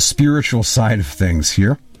 Back to the spiritual side of things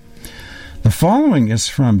here. The following is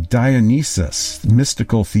from Dionysius,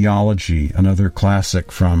 Mystical Theology, another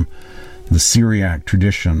classic from the Syriac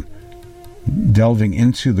tradition, delving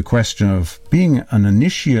into the question of being an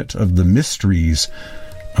initiate of the mysteries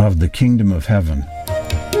of the kingdom of heaven.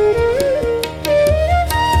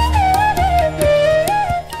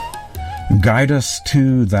 Guide us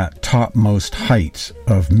to that topmost height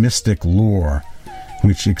of mystic lore,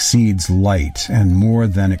 which exceeds light and more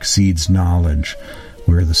than exceeds knowledge,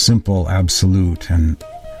 where the simple absolute and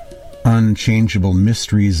unchangeable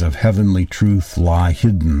mysteries of heavenly truth lie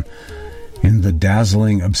hidden in the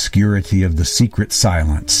dazzling obscurity of the secret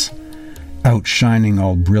silence, outshining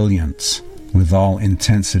all brilliance with all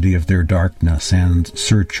intensity of their darkness, and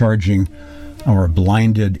surcharging our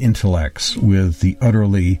blinded intellects with the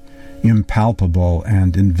utterly impalpable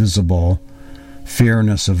and invisible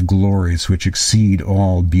fairness of glories which exceed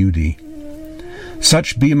all beauty.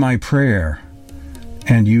 Such be my prayer,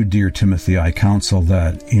 and you, dear Timothy, I counsel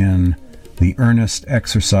that in the earnest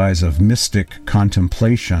exercise of mystic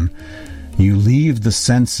contemplation you leave the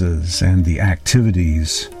senses and the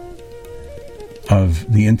activities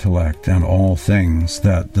of the intellect and all things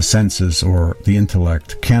that the senses or the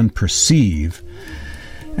intellect can perceive,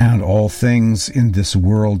 and all things in this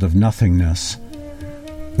world of nothingness,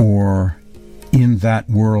 or in that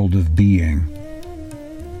world of being,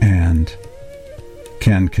 and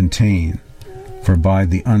can contain. For by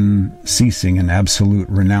the unceasing and absolute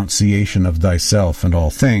renunciation of thyself and all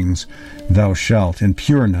things, thou shalt in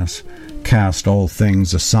pureness cast all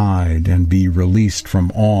things aside, and be released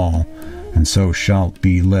from all, and so shalt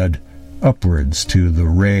be led upwards to the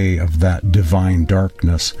ray of that divine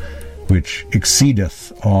darkness which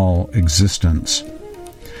exceedeth all existence.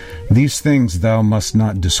 These things thou must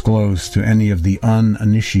not disclose to any of the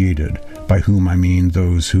uninitiated, by whom I mean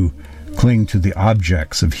those who cling to the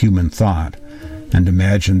objects of human thought, and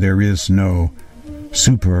imagine there is no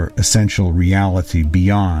super-essential reality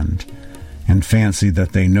beyond, and fancy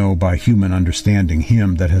that they know by human understanding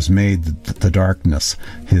him that has made the darkness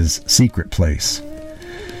his secret place.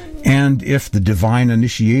 And if the divine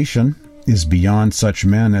initiation is beyond such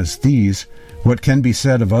men as these, what can be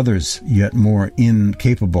said of others yet more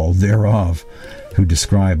incapable thereof, who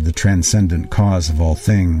describe the transcendent cause of all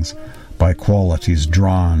things by qualities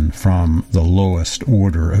drawn from the lowest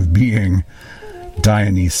order of being?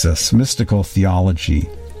 Dionysus, Mystical Theology,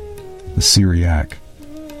 the Syriac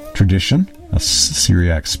tradition, a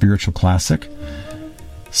Syriac spiritual classic,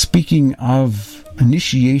 speaking of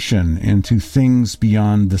initiation into things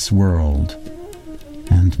beyond this world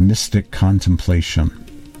and mystic contemplation.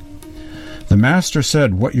 The Master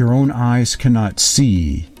said, "What your own eyes cannot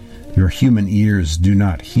see, your human ears do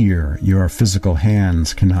not hear, your physical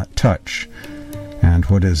hands cannot touch, and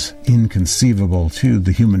what is inconceivable to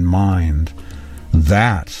the human mind,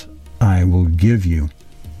 that I will give you."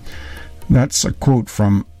 That's a quote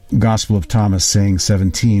from Gospel of Thomas, saying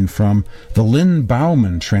 17, from the Lynn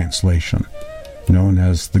Bauman translation, known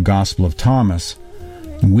as the Gospel of Thomas,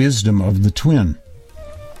 Wisdom of the Twin.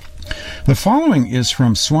 The following is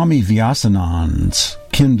from Swami Vyasanand's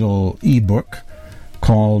Kindle ebook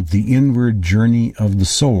called The Inward Journey of the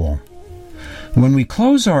Soul. When we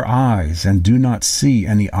close our eyes and do not see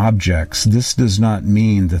any objects, this does not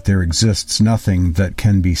mean that there exists nothing that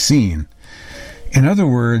can be seen. In other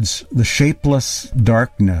words, the shapeless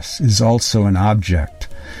darkness is also an object.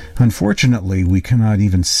 Unfortunately, we cannot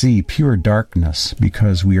even see pure darkness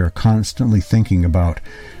because we are constantly thinking about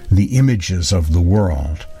the images of the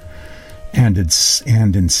world. And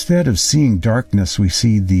instead of seeing darkness, we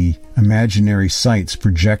see the imaginary sights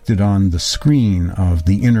projected on the screen of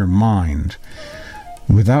the inner mind.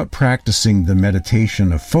 Without practicing the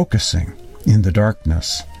meditation of focusing in the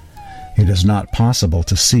darkness, it is not possible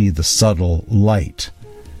to see the subtle light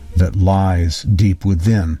that lies deep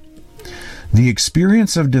within. The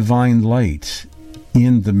experience of divine light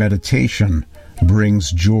in the meditation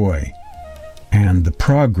brings joy, and the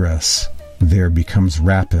progress there becomes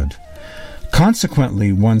rapid.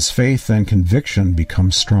 Consequently, one's faith and conviction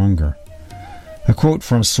become stronger. A quote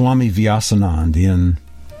from Swami Vyasanand in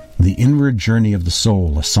The Inward Journey of the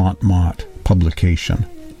Soul, a Sant Mat publication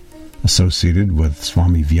associated with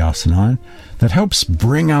Swami Vyasanand, that helps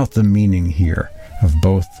bring out the meaning here of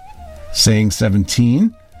both saying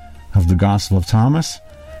 17 of the Gospel of Thomas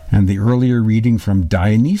and the earlier reading from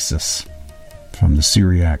Dionysus from the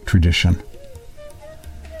Syriac tradition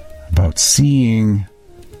about seeing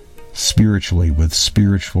spiritually with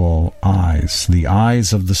spiritual eyes, the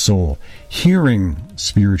eyes of the soul, hearing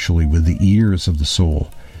spiritually with the ears of the soul,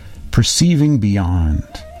 perceiving beyond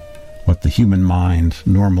what the human mind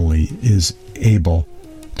normally is able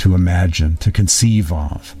to imagine, to conceive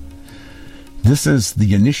of. This is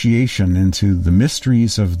the initiation into the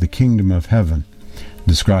mysteries of the kingdom of heaven,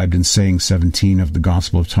 described in saying 17 of the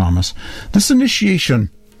Gospel of Thomas. This initiation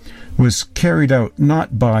was carried out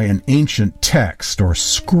not by an ancient text or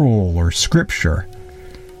scroll or scripture,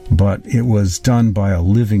 but it was done by a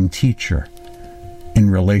living teacher in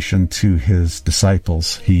relation to his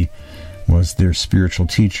disciples. He was their spiritual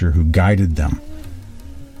teacher who guided them.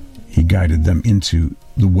 He guided them into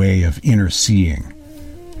the way of inner seeing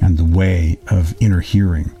and the way of inner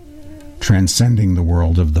hearing, transcending the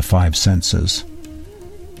world of the five senses,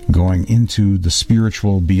 going into the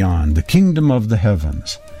spiritual beyond, the kingdom of the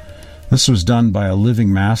heavens. This was done by a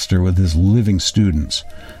living master with his living students,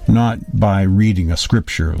 not by reading a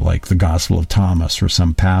scripture like the Gospel of Thomas or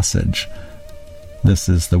some passage. This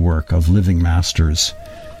is the work of living masters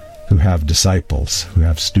who have disciples, who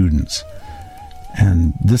have students.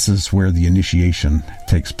 And this is where the initiation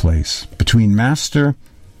takes place, between master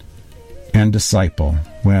and disciple.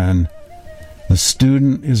 When the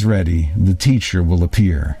student is ready, the teacher will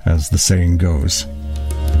appear, as the saying goes.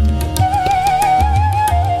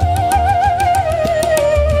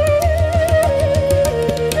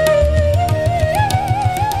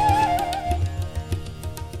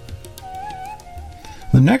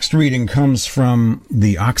 The next reading comes from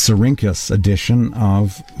the Oxyrhynchus edition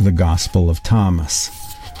of the Gospel of Thomas.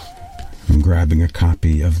 I'm grabbing a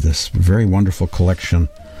copy of this very wonderful collection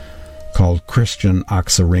called Christian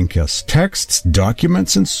Oxyrhynchus. Texts,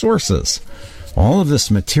 documents, and sources. All of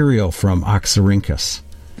this material from Oxyrhynchus.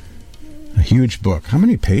 A huge book. How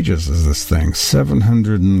many pages is this thing?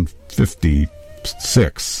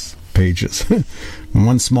 756 pages.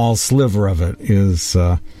 One small sliver of it is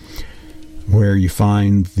where you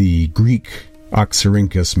find the Greek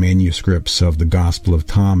Oxyrhynchus manuscripts of the Gospel of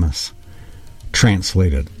Thomas,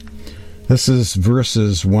 translated. This is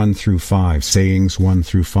verses 1 through 5, sayings 1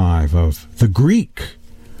 through 5 of the Greek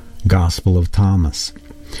Gospel of Thomas.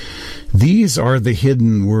 These are the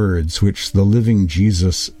hidden words which the living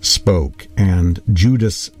Jesus spoke, and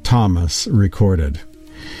Judas Thomas recorded.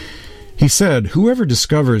 He said, "Whoever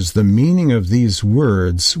discovers the meaning of these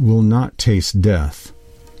words will not taste death."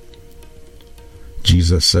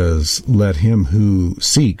 Jesus says, "Let him who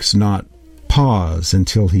seeks not pause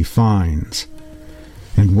until he finds.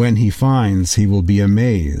 And when he finds, he will be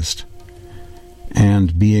amazed.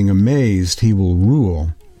 And being amazed, he will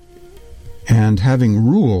rule. And having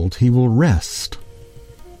ruled, he will rest.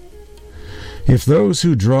 If those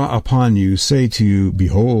who draw upon you say to you,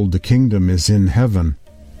 'Behold, the kingdom is in heaven,'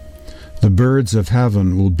 the birds of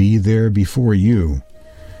heaven will be there before you.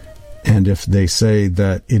 And if they say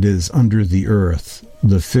that it is under the earth,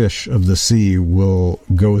 the fish of the sea will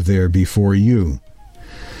go there before you.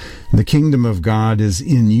 The kingdom of God is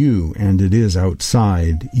in you, and it is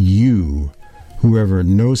outside you. Whoever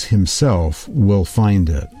knows himself will find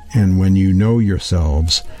it, and when you know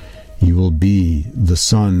yourselves, you will be the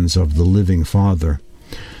sons of the living Father.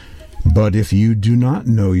 But if you do not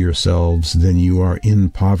know yourselves, then you are in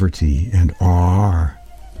poverty, and are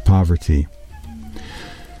poverty.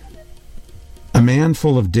 A man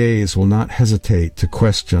full of days will not hesitate to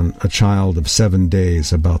question a child of 7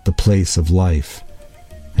 days about the place of life,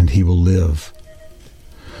 and he will live.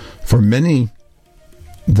 For many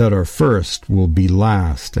that are first will be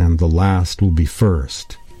last, and the last will be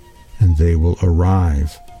first, and they will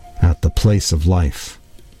arrive at the place of life."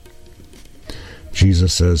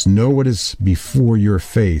 Jesus says, "Know what is before your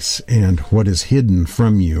face, and what is hidden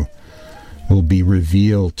from you will be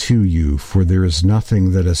revealed to you, for there is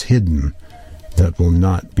nothing that is hidden that will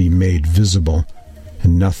not be made visible,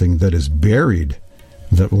 and nothing that is buried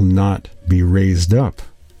that will not be raised up."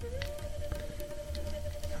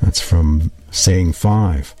 That's from saying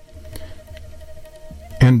 5.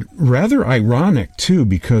 And rather ironic, too,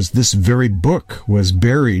 because this very book was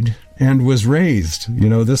buried and was raised. You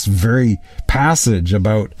know, this very passage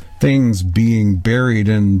about things being buried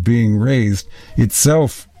and being raised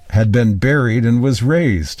itself had been buried and was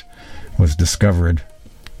raised, was discovered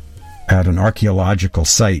at an archaeological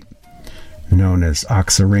site known as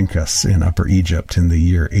Oxyrhynchus in Upper Egypt in the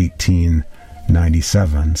year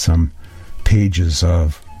 1897. Some pages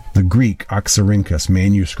of the Greek Oxyrhynchus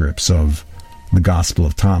manuscripts of the Gospel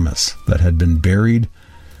of Thomas that had been buried,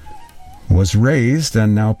 was raised,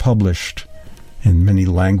 and now published in many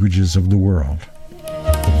languages of the world.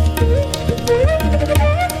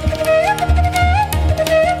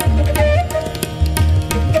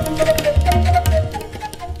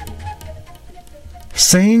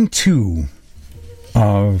 Saying 2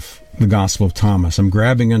 of the Gospel of Thomas. I'm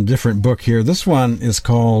grabbing a different book here. This one is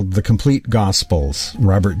called The Complete Gospels,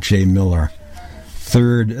 Robert J. Miller,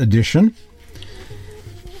 3rd edition.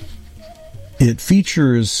 It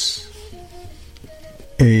features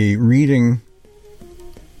a reading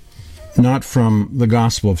not from the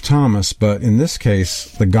Gospel of Thomas, but in this case,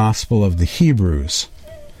 the Gospel of the Hebrews.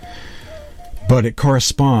 But it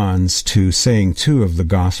corresponds to saying 2 of the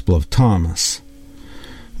Gospel of Thomas.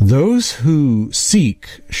 Those who seek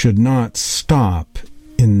should not stop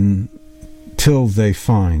until they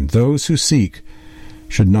find. Those who seek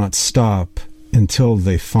should not stop until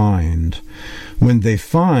they find. When they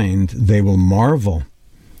find, they will marvel.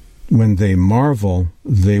 When they marvel,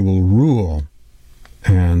 they will rule.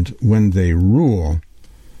 And when they rule,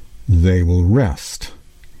 they will rest.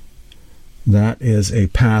 That is a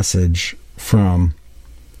passage from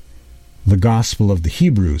the Gospel of the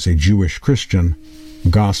Hebrews, a Jewish Christian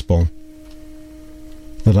gospel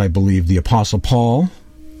that I believe the Apostle Paul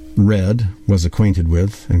read, was acquainted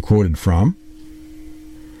with, and quoted from,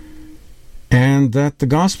 and that the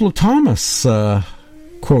Gospel of Thomas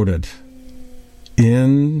quoted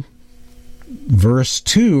in verse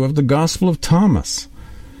 2 of the Gospel of Thomas,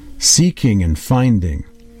 seeking and finding,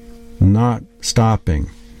 not stopping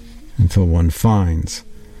until one finds.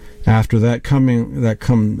 After that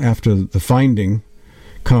after the finding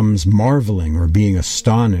comes marveling, or being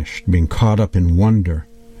astonished, being caught up in wonder.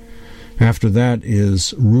 After that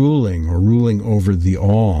is ruling, or ruling over the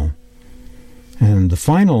all. And the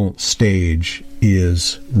final stage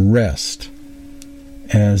is rest,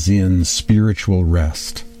 as in spiritual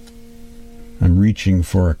rest. I'm reaching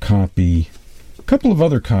for a copy, a couple of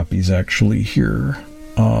other copies actually here,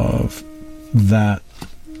 of that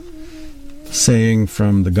saying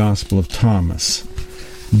from the Gospel of Thomas.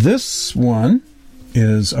 This one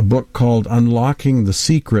is a book called Unlocking the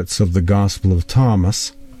Secrets of the Gospel of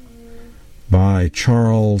Thomas by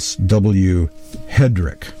Charles W.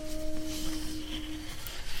 Hedrick,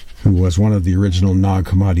 who was one of the original Nag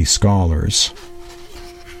Hammadi scholars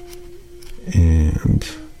and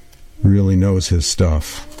really knows his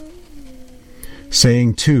stuff.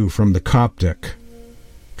 Saying 2 from the Coptic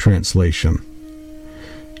translation.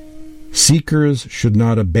 Seekers should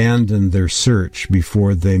not abandon their search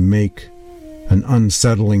before they make an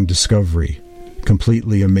unsettling discovery,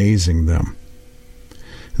 completely amazing them.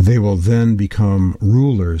 They will then become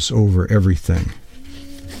rulers over everything.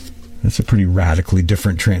 That's a pretty radically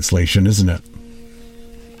different translation, isn't it?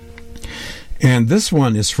 And this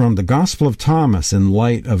one is from the Gospel of Thomas in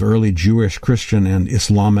light of early Jewish, Christian, and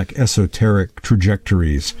Islamic esoteric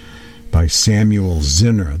trajectories by Samuel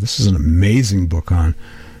Zinner. This is an amazing book on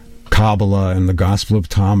Kabbalah and the Gospel of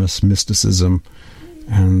Thomas, mysticism,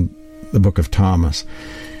 and the Book of Thomas.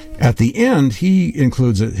 At the end, he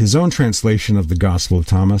includes his own translation of the Gospel of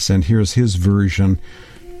Thomas, and here's his version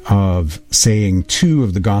of saying 2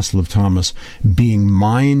 of the Gospel of Thomas, being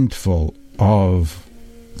mindful of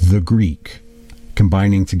the Greek,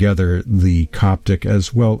 combining together the Coptic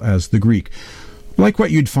as well as the Greek. Like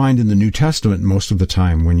what you'd find in the New Testament most of the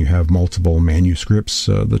time when you have multiple manuscripts,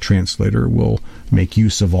 the translator will make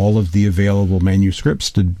use of all of the available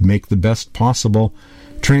manuscripts to make the best possible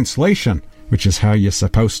translation, which is how you're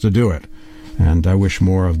supposed to do it. And I wish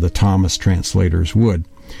more of the Thomas translators would.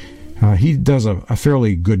 He does a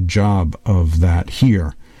fairly good job of that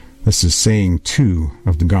here. This is saying 2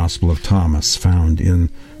 of the Gospel of Thomas, found in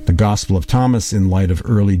the Gospel of Thomas in light of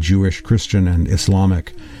early Jewish, Christian, and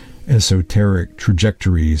Islamic esoteric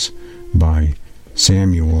trajectories by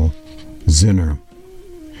Samuel Zinner.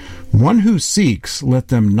 One who seeks, let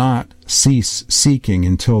them not cease seeking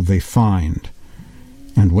until they find.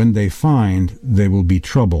 And when they find, they will be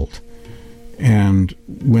troubled. And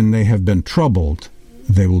when they have been troubled,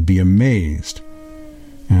 they will be amazed.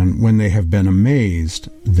 And when they have been amazed,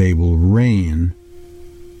 they will reign.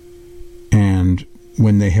 And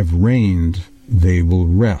when they have reigned, they will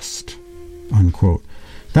rest. Unquote.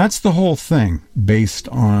 That's the whole thing, based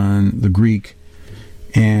on the Greek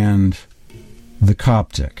and the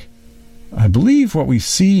Coptic. I believe what we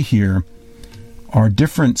see here are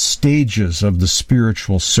different stages of the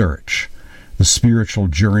spiritual search, the spiritual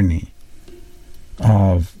journey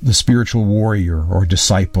of the spiritual warrior or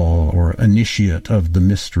disciple or initiate of the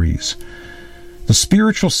mysteries. The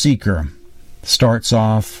spiritual seeker starts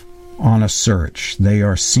off on a search. They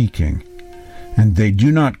are seeking, and they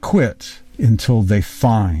do not quit until they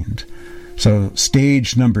find. So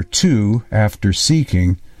stage number 2 after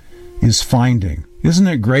seeking is finding. Isn't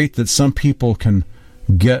it great that some people can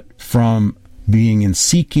get from being in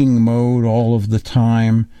seeking mode all of the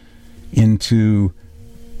time into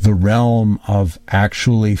the realm of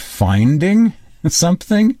actually finding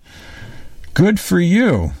something? Good for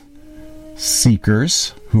you,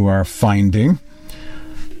 seekers who are finding.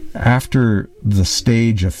 After the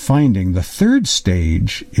stage of finding, the 3rd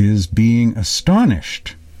stage is being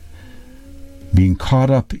astonished, being caught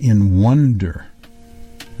up in wonder,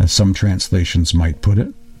 as some translations might put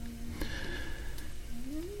it.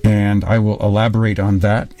 And I will elaborate on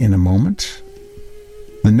that in a moment.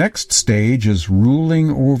 The next stage is ruling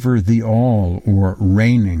over the all, or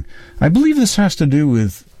reigning. I believe this has to do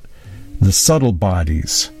with the subtle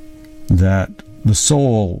bodies that the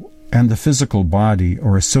soul and the physical body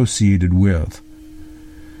are associated with.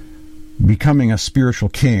 Becoming a spiritual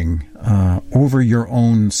king over your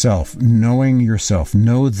own self, knowing yourself,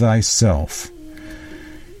 know thyself.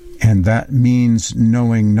 And that means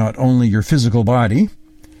knowing not only your physical body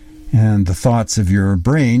and the thoughts of your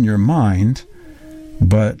brain, your mind,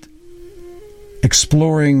 but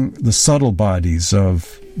exploring the subtle bodies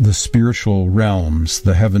of the spiritual realms,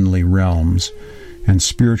 the heavenly realms, and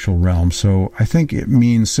spiritual realm. So I think it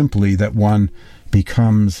means simply that one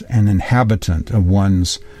becomes an inhabitant of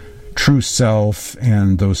one's true self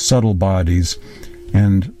and those subtle bodies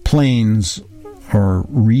and planes or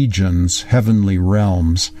regions, heavenly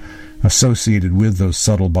realms associated with those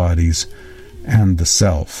subtle bodies and the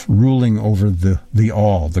self, ruling over the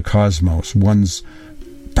all, the cosmos, one's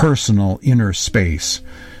personal inner space,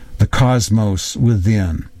 the cosmos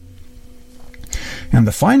within. And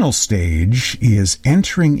the final stage is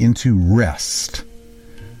entering into rest,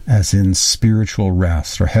 as in spiritual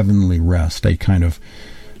rest or heavenly rest, a kind of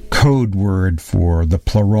code word for the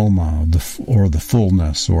pleroma, or the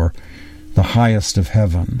fullness, or the highest of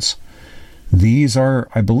heavens. These are,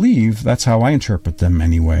 I believe, that's how I interpret them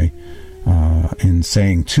anyway, in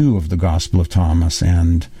saying two of the Gospel of Thomas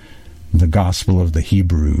and the Gospel of the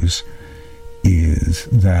Hebrews, is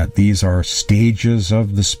that these are stages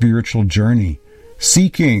of the spiritual journey: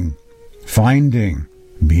 seeking, finding,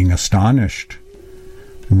 being astonished,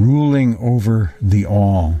 ruling over the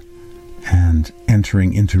all, and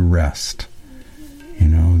entering into rest.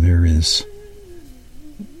 There is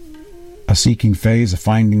a seeking phase, a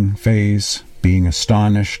finding phase, being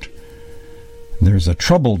astonished. There's a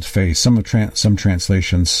troubled phase. Some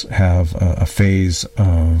translations have a phase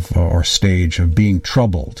of, or stage of being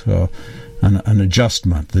troubled, an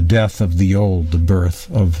adjustment, the death of the old, the birth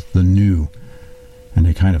of the new, and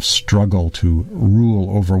a kind of struggle to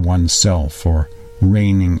rule over oneself, or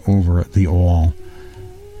reigning over the all,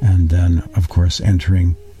 and then, of course,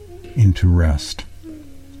 entering into rest.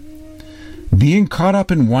 Being caught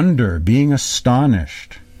up in wonder, being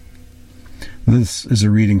astonished. This is a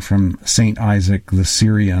reading from St. Isaac the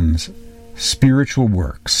Syrian's Spiritual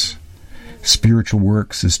Works. Spiritual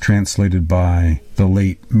Works is translated by the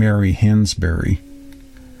late Mary Hansberry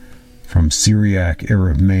from Syriac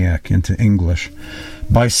Aramaic into English.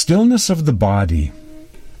 By stillness of the body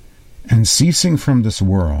and ceasing from this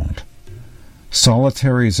world,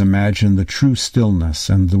 solitaries imagine the true stillness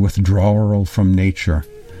and the withdrawal from nature,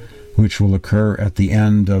 which will occur at the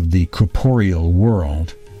end of the corporeal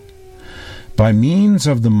world. By means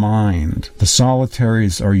of the mind, the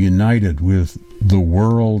solitaries are united with the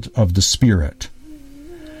world of the spirit.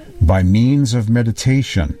 By means of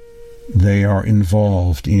meditation, they are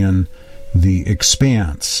involved in the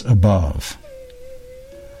expanse above.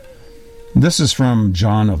 This is from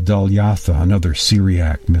John of Dalyatha, another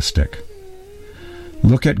Syriac mystic.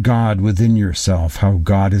 Look at God within yourself, how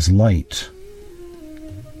God is light.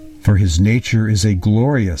 For his nature is a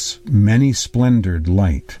glorious, many-splendored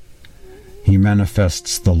light. He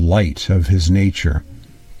manifests the light of his nature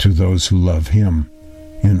to those who love him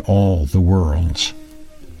in all the worlds.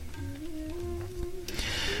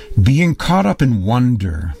 Being caught up in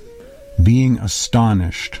wonder, being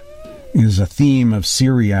astonished, is a theme of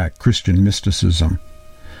Syriac Christian mysticism.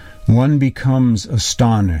 One becomes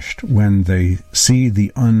astonished when they see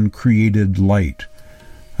the uncreated light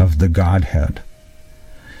of the Godhead.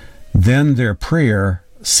 Then their prayer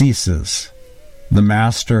ceases. The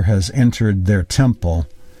Master has entered their temple,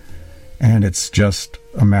 and it's just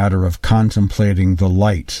a matter of contemplating the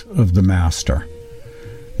light of the Master.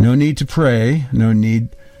 No need to pray, no need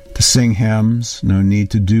to sing hymns, no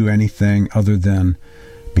need to do anything other than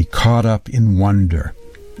be caught up in wonder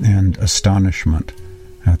and astonishment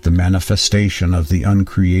at the manifestation of the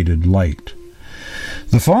uncreated light.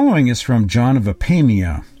 The following is from John of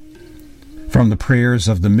Apamea, from the Prayers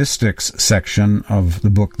of the Mystics section of the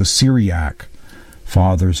book The Syriac,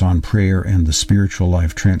 Fathers on Prayer and the Spiritual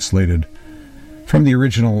Life, translated from the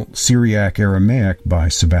original Syriac Aramaic by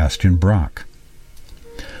Sebastian Brock.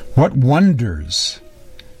 What wonders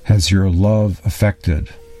has your love effected?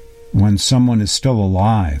 When someone is still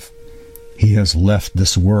alive, he has left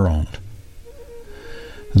this world.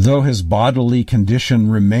 Though his bodily condition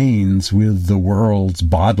remains with the world's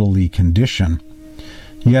bodily condition,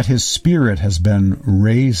 yet his spirit has been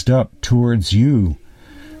raised up towards you,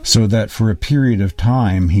 so that for a period of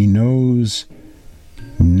time he knows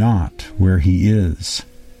not where he is.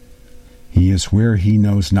 He is where he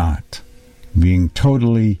knows not, being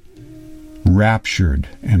totally raptured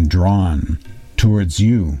and drawn towards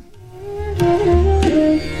you.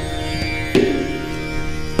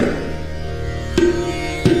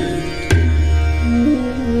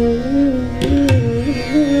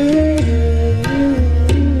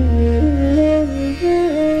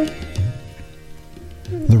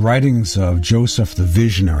 The writings of Joseph the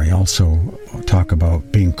Visionary also talk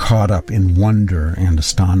about being caught up in wonder and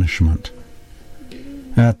astonishment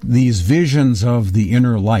at these visions of the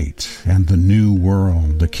inner light and the new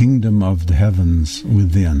world, the kingdom of the heavens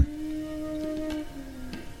within,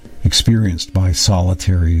 experienced by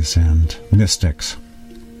solitaries and mystics.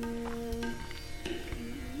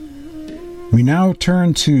 We now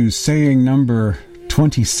turn to saying number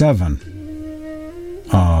 27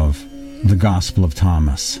 of the Gospel of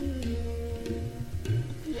Thomas.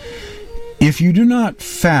 If you do not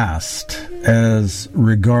fast as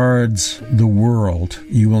regards the world,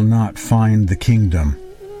 you will not find the kingdom.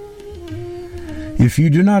 If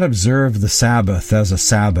you do not observe the Sabbath as a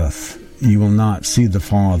Sabbath, you will not see the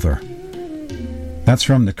Father. That's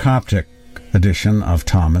from the Coptic edition of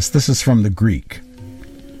Thomas. This is from the Greek.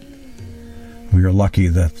 We are lucky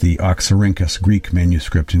that the Oxyrhynchus Greek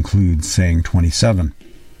manuscript includes saying 27.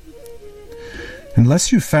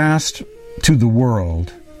 Unless you fast to the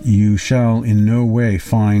world, you shall in no way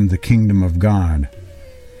find the kingdom of God.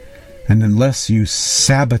 And unless you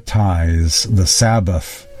sabbatize the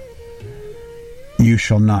Sabbath, you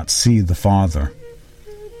shall not see the Father.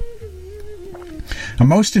 A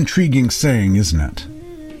most intriguing saying, isn't it?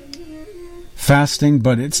 Fasting,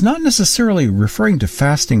 but it's not necessarily referring to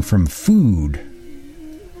fasting from food,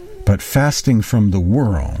 but fasting from the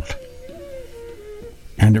world.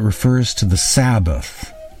 And it refers to the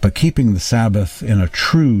Sabbath, but keeping the Sabbath in a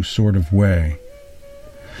true sort of way.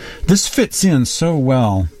 This fits in so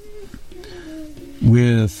well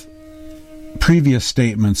with previous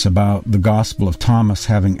statements about the Gospel of Thomas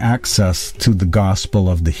having access to the Gospel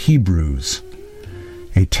of the Hebrews,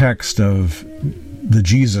 a text of the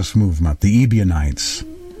Jesus movement, the Ebionites,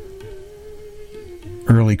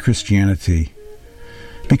 early Christianity,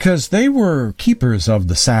 because they were keepers of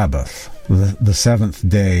the Sabbath, the seventh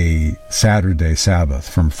day, Saturday Sabbath,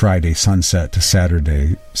 from Friday sunset to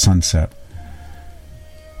Saturday sunset.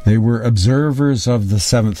 They were observers of the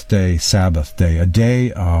seventh day, Sabbath day, a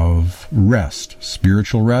day of rest,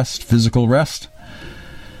 spiritual rest, physical rest.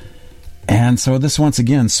 And so this once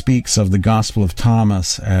again speaks of the Gospel of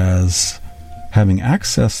Thomas as having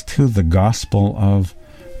access to the Gospel of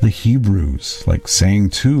the Hebrews, like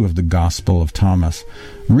saying 2 of the Gospel of Thomas,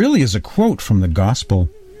 really is a quote from the Gospel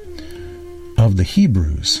of the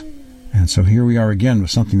Hebrews. And so here we are again with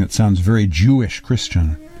something that sounds very Jewish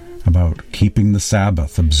Christian about keeping the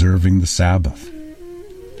Sabbath, observing the Sabbath.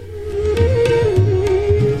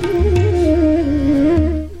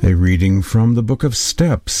 A reading from the Book of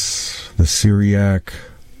Steps, the Syriac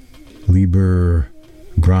Liber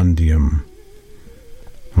Grandium,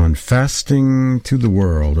 on fasting to the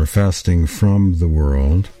world, or fasting from the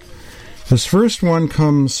world. This first one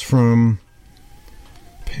comes from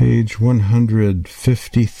page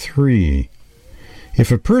 153. If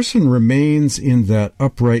a person remains in that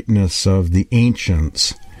uprightness of the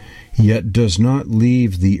ancients, yet does not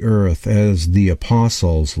leave the earth as the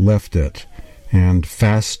apostles left it, and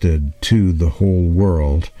fasted to the whole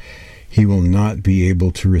world, he will not be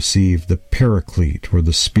able to receive the Paraclete or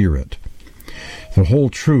the Spirit. The whole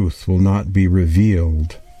truth will not be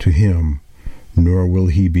revealed to him, nor will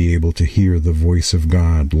he be able to hear the voice of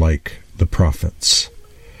God like the prophets.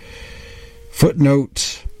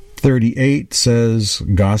 Footnote 38 says,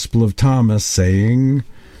 Gospel of Thomas saying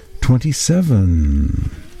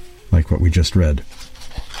 27, like what we just read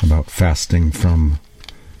about fasting from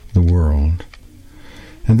the world.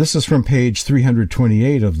 And this is from page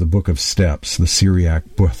 328 of the Book of Steps, the Syriac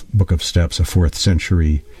Book of Steps, a 4th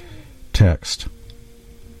century text.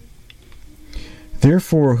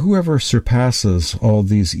 Therefore, whoever surpasses all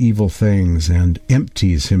these evil things and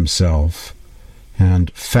empties himself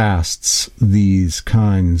and fasts these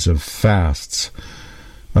kinds of fasts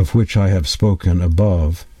of which I have spoken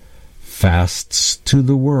above, fasts to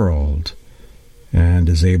the world, and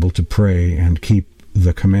is able to pray and keep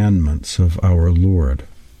the commandments of our Lord.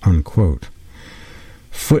 Unquote.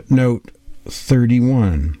 Footnote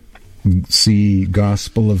 31. See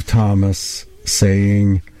Gospel of Thomas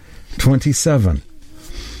saying 27.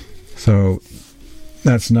 So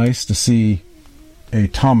that's nice to see a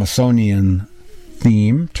Thomasonian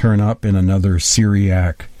theme turn up in another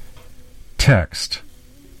Syriac text.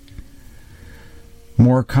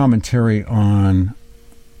 More commentary on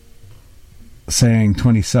saying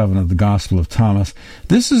 27 of the Gospel of Thomas.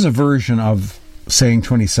 This is a version of saying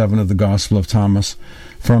 27 of the Gospel of Thomas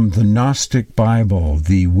from the Gnostic Bible,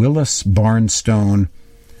 the Willis Barnstone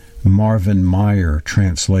Marvin Meyer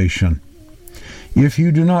translation. If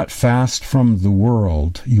you do not fast from the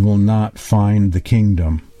world, you will not find the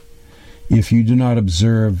kingdom. If you do not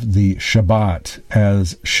observe the Shabbat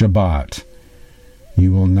as Shabbat,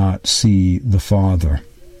 you will not see the Father.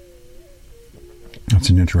 That's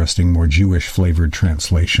an interesting, more Jewish-flavored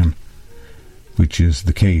translation, which is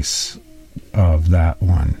the case of that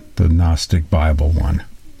one, the Gnostic Bible one.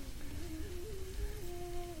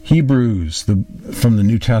 Hebrews, from the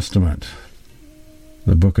New Testament,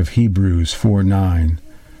 the book of Hebrews 4:9,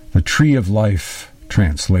 the Tree of Life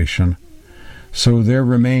translation. So there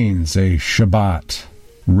remains a Shabbat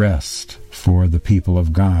rest for the people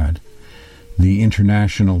of God. The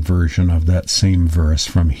international version of that same verse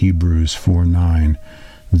from Hebrews 4:9.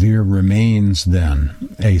 There remains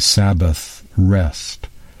then a Sabbath rest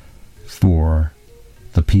for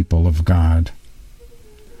the people of God.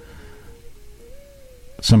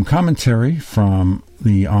 Some commentary from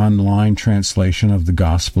the online translation of the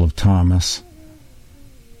Gospel of Thomas.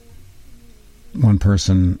 one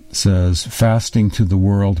person says, fasting to the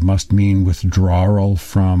world must mean withdrawal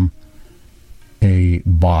from a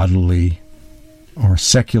bodily or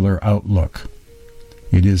secular outlook.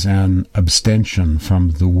 It is an abstention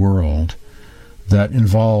from the world that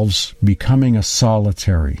involves becoming a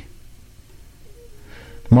solitary.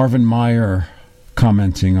 Marvin Meyer,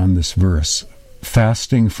 commenting on this verse,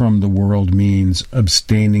 fasting from the world means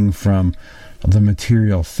abstaining from the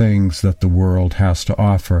material things that the world has to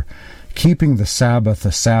offer. Keeping the Sabbath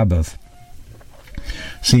a Sabbath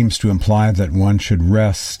seems to imply that one should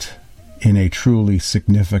rest in a truly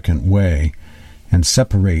significant way and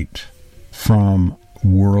separate from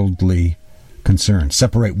worldly concerns,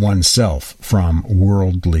 separate oneself from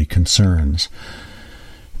worldly concerns.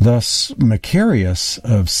 Thus, Macarius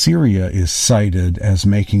of Syria is cited as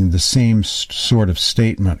making the same sort of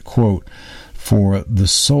statement, quote, "For the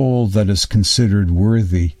soul that is considered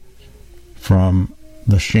worthy from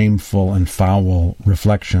the shameful and foul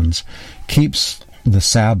reflections keeps the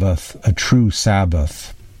Sabbath a true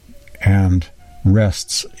Sabbath and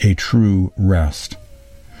rests a true rest.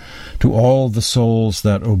 To all the souls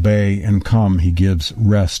that obey and come, he gives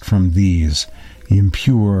rest from these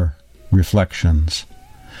impure reflections.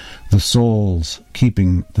 The souls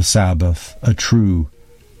keeping the Sabbath a true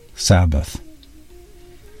Sabbath."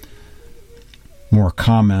 More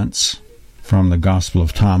comments from the Gospel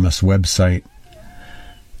of Thomas website.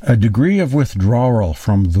 A degree of withdrawal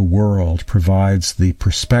from the world provides the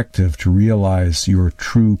perspective to realize your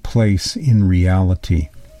true place in reality.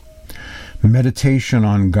 Meditation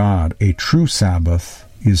on God, a true Sabbath,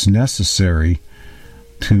 is necessary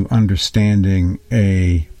to understanding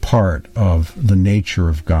a part of the nature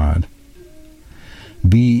of God.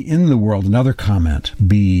 Be in the world, another comment,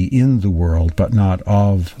 be in the world, but not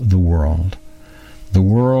of the world. The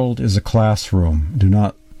world is a classroom. Do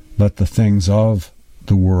not let the things of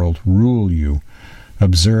the world rule you.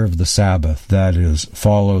 Observe the Sabbath, that is,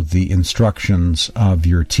 follow the instructions of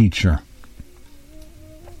your teacher.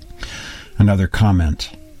 Another comment.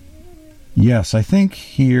 Yes, I think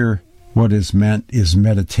here what is meant is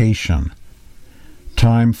meditation,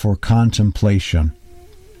 time for contemplation.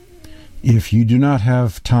 If you do not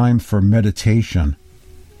have time for meditation,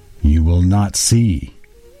 you will not see.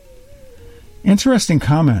 Interesting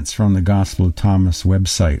comments from the Gospel of Thomas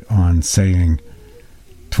website on saying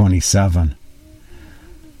 27.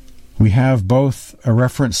 We have both a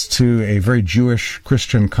reference to a very Jewish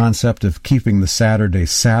Christian concept of keeping the Saturday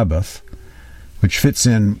Sabbath, which fits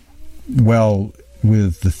in well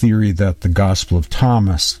with the theory that the Gospel of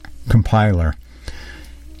Thomas compiler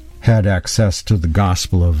had access to the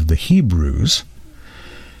Gospel of the Hebrews.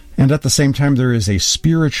 And at the same time, there is a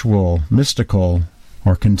spiritual, mystical,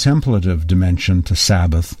 or contemplative dimension to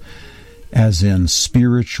Sabbath, as in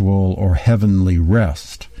spiritual or heavenly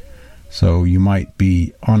rest. So you might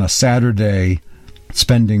be on a Saturday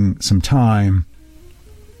spending some time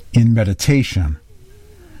in meditation,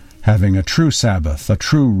 having a true Sabbath, a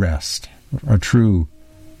true rest, a true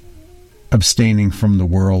abstaining from the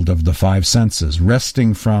world of the five senses,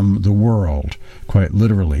 resting from the world, quite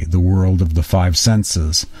literally, the world of the five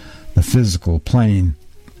senses, the physical plane,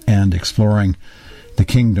 and exploring the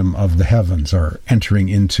kingdom of the heavens, or entering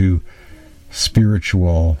into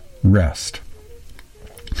spiritual rest.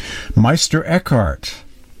 Meister Eckhart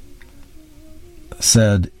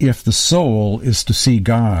said, if the soul is to see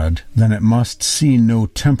God, then it must see no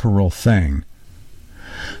temporal thing.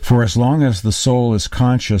 For as long as the soul is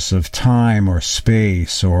conscious of time or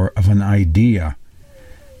space or of an idea,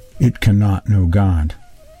 it cannot know God.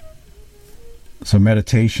 So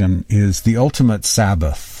meditation is the ultimate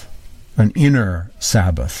Sabbath, an inner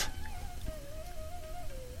Sabbath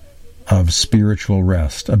of spiritual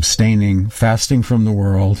rest, abstaining, fasting from the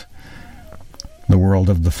world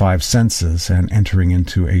of the five senses, and entering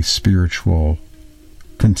into a spiritual,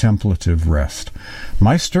 contemplative rest.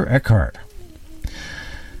 Meister Eckhart.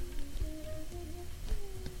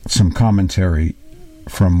 Some commentary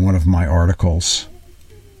from one of my articles.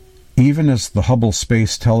 Even as the Hubble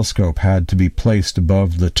Space Telescope had to be placed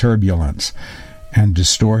above the turbulence and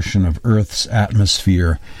distortion of Earth's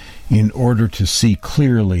atmosphere in order to see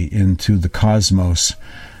clearly into the cosmos,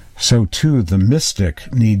 so too the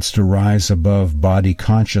mystic needs to rise above body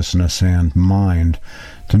consciousness and mind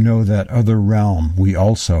to know that other realm we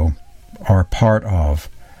also are part of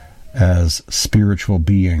as spiritual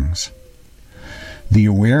beings. The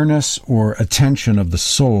awareness or attention of the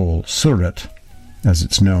soul, Surat, as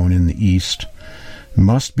it's known in the East,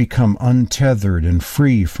 must become untethered and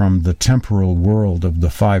free from the temporal world of the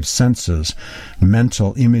five senses,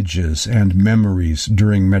 mental images, and memories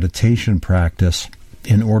during meditation practice,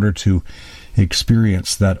 in order to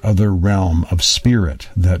experience that other realm of spirit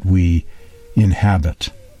that we inhabit.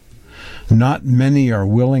 Not many are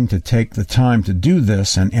willing to take the time to do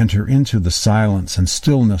this and enter into the silence and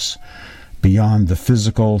stillness beyond the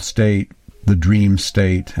physical state, the dream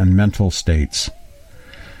state, and mental states.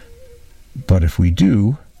 But if we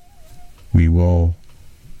do, we will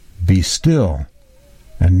be still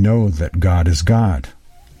and know that God is God,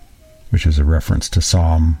 which is a reference to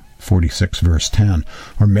Psalm 46, verse 10,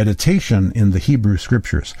 or meditation in the Hebrew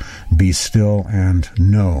Scriptures. Be still and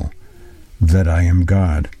know that I am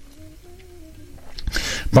God.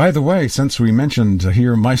 By the way, since we mentioned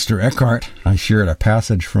here Meister Eckhart, I shared a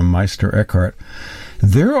passage from Meister Eckhart.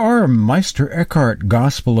 There are Meister Eckhart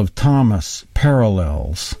Gospel of Thomas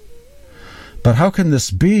parallels. But how can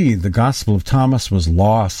this be? The Gospel of Thomas was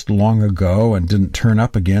lost long ago and didn't turn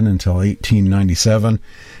up again until 1897,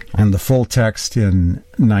 and the full text in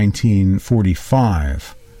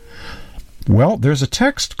 1945. Well, there's a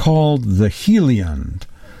text called the Heliand,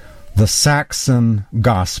 the Saxon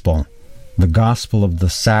Gospel, the Gospel of the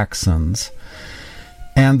Saxons.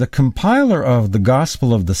 And the compiler of the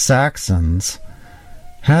Gospel of the Saxons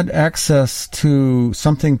had access to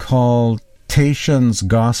something called Tatian's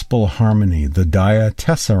Gospel Harmony, the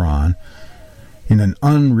Diatessaron, in an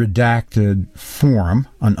unredacted form,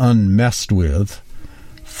 an unmessed with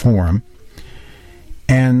form.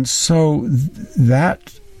 And so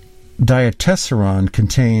that Diatessaron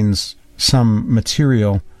contains some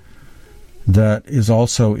material that is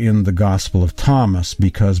also in the Gospel of Thomas,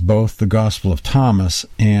 because both the Gospel of Thomas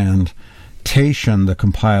and Tatian, the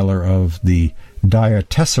compiler of the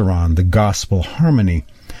Diatessaron, the Gospel Harmony,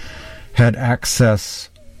 had access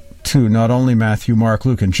to not only Matthew, Mark,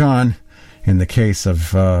 Luke, and John, in the case of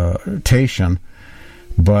Tatian,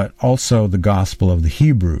 but also the Gospel of the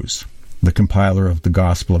Hebrews. The compiler of the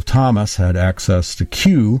Gospel of Thomas had access to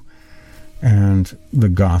Q and the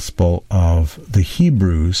Gospel of the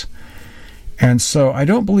Hebrews. And so I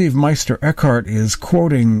don't believe Meister Eckhart is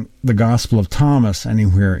quoting the Gospel of Thomas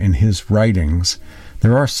anywhere in his writings.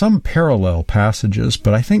 There are some parallel passages,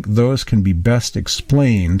 but I think those can be best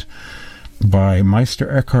explained by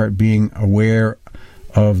Meister Eckhart being aware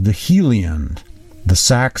of the Heliand, the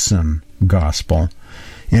Saxon Gospel,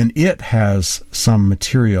 and it has some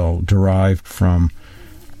material derived from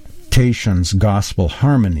Tatian's Gospel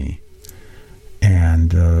Harmony,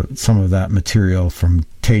 and some of that material from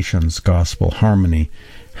Tatian's Gospel Harmony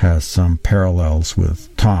has some parallels with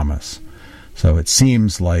Thomas. So it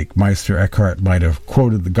seems like Meister Eckhart might have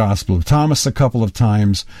quoted the Gospel of Thomas a couple of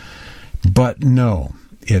times, but no,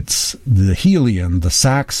 it's the Heliand, the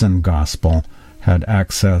Saxon Gospel, had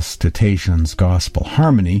access to Tatian's Gospel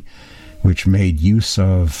Harmony, which made use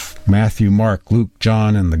of Matthew, Mark, Luke,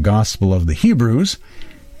 John, and the Gospel of the Hebrews,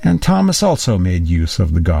 and Thomas also made use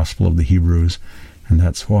of the Gospel of the Hebrews, and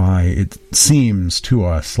that's why it seems to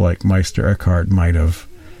us like Meister Eckhart might have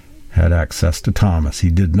had access to Thomas. He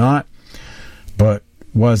did not, but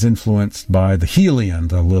was influenced by the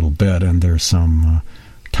Heliand a little bit, and there's some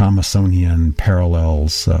Thomasonian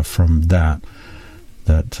parallels from that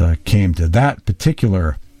came to that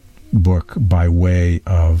particular book by way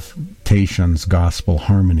of Tatian's Gospel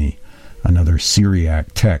Harmony, another Syriac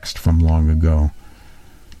text from long ago,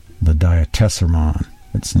 the Diatessaron,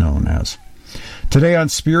 it's known as. Today on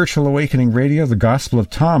Spiritual Awakening Radio, the Gospel of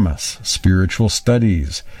Thomas, Spiritual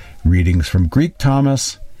Studies, readings from Greek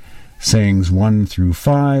Thomas, sayings 1 through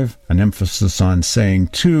 5, an emphasis on saying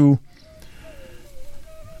 2,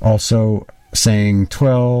 also saying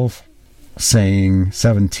 12, saying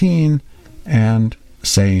 17, and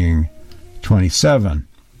saying 27.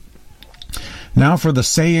 Now for the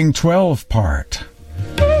saying 12 part.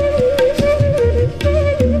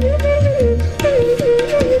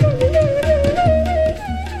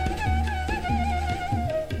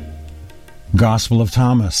 Gospel of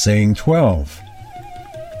Thomas, saying 12.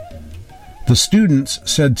 The students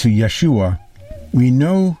said to Yeshua, "We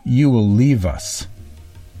know you will leave us.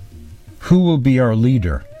 Who will be our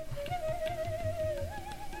leader?"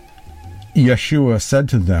 Yeshua said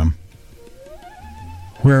to them,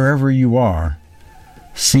 "Wherever you are,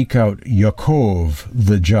 seek out Yaakov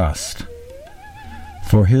the just.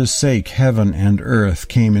 For his sake heaven and earth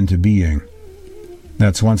came into being."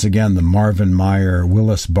 That's once again the Marvin Meyer,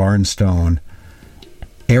 Willis Barnstone,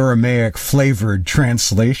 Aramaic-flavored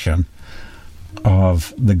translation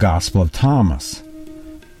of the Gospel of Thomas,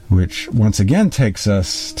 which once again takes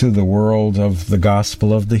us to the world of the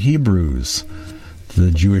Gospel of the Hebrews, the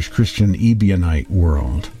Jewish Christian Ebionite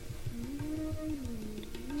world.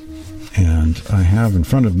 And I have in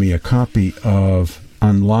front of me a copy of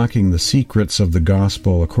Unlocking the Secrets of the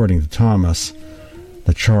Gospel According to Thomas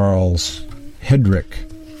the Charles Hedrick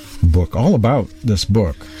book, all about this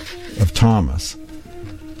book of Thomas.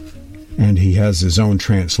 And he has his own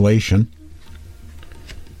translation,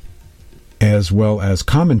 as well as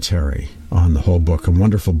commentary on the whole book, a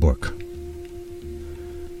wonderful book.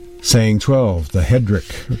 Saying 12, the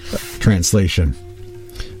Hedrick translation.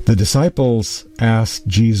 The disciples asked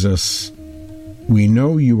Jesus, "We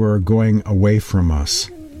know you are going away from us.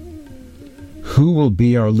 Who will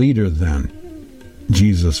be our leader then?"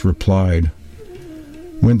 Jesus replied,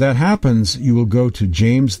 "When that happens, you will go to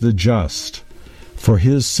James the Just. For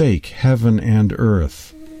his sake, heaven and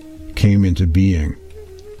earth came into being."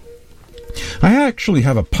 I actually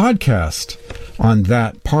have a podcast on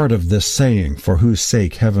that part of this saying, for whose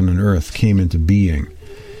sake heaven and earth came into being.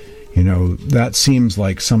 You know, that seems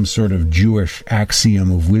like some sort of Jewish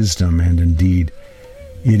axiom of wisdom, and indeed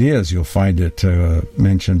it is. You'll find it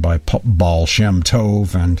mentioned by Baal Shem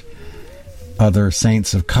Tov and other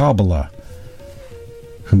saints of Kabbalah,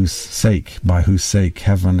 by whose sake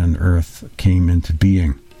heaven and earth came into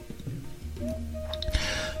being.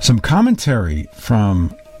 Some commentary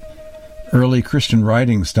from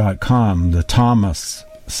earlychristianwritings.com, the Thomas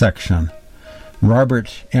section.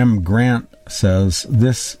 Robert M. Grant says,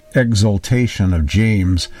 "This exaltation of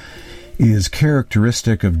James is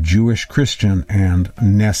characteristic of Jewish Christian and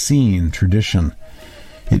Nicene tradition.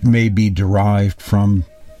 It may be derived from,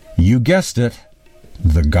 you guessed it,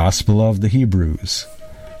 the Gospel of the Hebrews.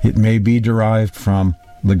 It may be derived from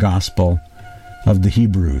the Gospel of the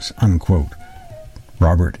Hebrews," unquote.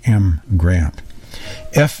 Robert M. Grant.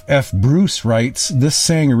 F. Bruce writes, "This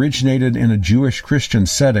saying originated in a Jewish Christian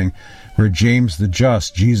setting where James the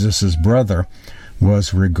Just, Jesus' brother,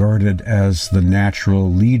 was regarded as the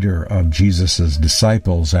natural leader of Jesus'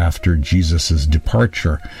 disciples after Jesus'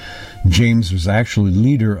 departure. James was actually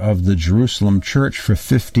leader of the Jerusalem church for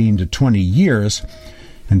 15 to 20 years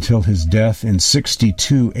until his death in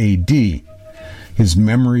 62 AD. His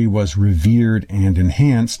memory was revered and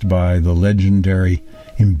enhanced by the legendary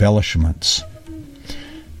embellishments.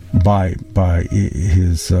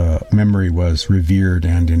 His memory was revered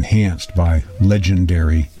and enhanced by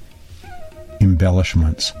legendary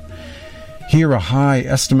embellishments. Here a high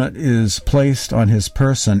estimate is placed on his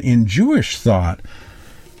person. In Jewish thought,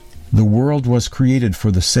 the world was created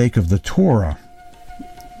for the sake of the Torah.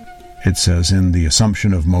 It says in the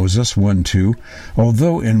Assumption of Moses 1:2,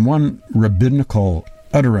 although in one rabbinical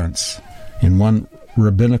utterance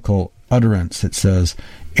it says,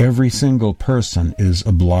 every single person is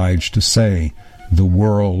obliged to say, the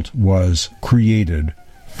world was created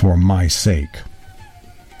for my sake.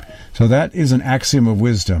 So that is an axiom of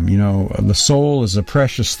wisdom. You know, the soul is a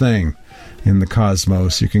precious thing in the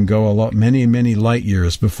cosmos. You can go many, many light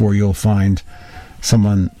years before you'll find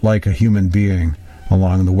someone like a human being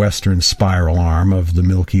along the western spiral arm of the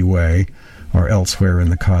Milky Way or elsewhere in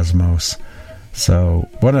the cosmos. So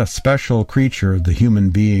what a special creature the human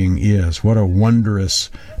being is. What a wondrous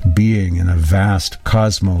being in a vast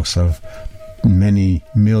cosmos of many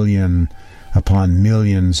million upon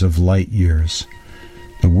millions of light years.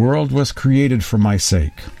 The world was created for my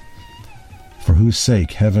sake, for whose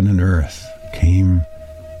sake heaven and earth came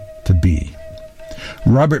to be.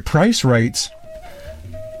 Robert Price writes,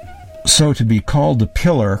 so to be called a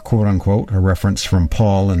pillar, quote-unquote, a reference from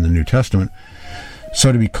Paul in the New Testament,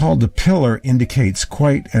 so to be called a pillar indicates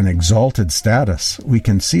quite an exalted status. We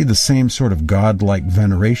can see the same sort of godlike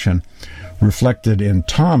veneration reflected in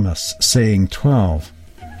Thomas saying 12.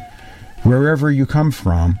 Wherever you come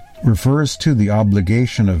from refers to the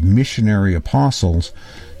obligation of missionary apostles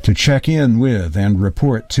to check in with and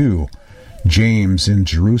report to James in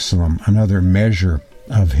Jerusalem, another measure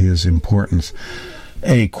of his importance.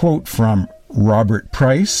 A quote from Robert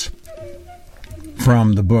Price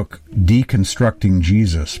from the book Deconstructing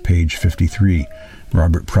Jesus, page 53.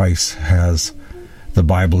 Robert Price has the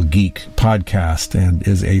Bible Geek podcast and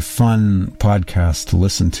is a fun podcast to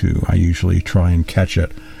listen to. I usually try and catch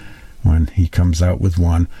it when he comes out with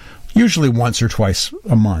one, usually once or twice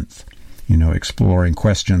a month, exploring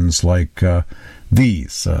questions like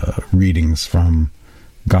these, readings from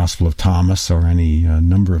Gospel of Thomas or any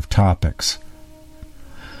number of topics.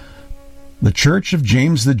 The Church of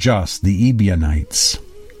James the Just, the Ebionites.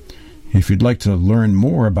 If you'd like to learn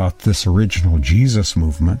more about this original Jesus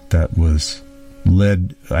movement that was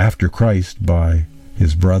led after Christ by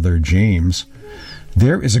his brother James,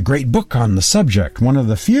 there is a great book on the subject, one of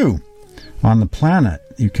the few on the planet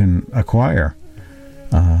you can acquire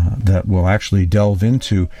that will actually delve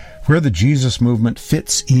into where the Jesus movement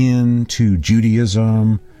fits into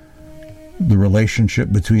Judaism, the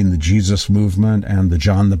relationship between the Jesus movement and the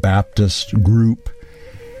John the Baptist group,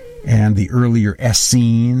 and the earlier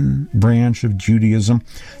Essene branch of Judaism.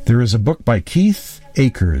 There is a book by Keith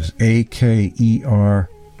Akers, Akers,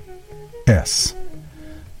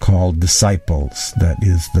 called Disciples, that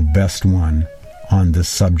is the best one on this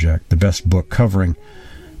subject, the best book covering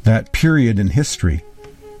that period in history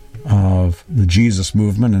of the Jesus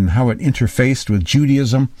movement and how it interfaced with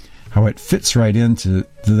Judaism, how it fits right into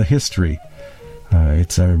the history.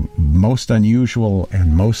 It's a most unusual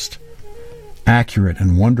and most accurate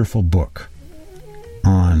and wonderful book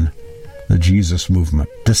on the Jesus movement.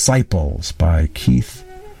 Disciples by Keith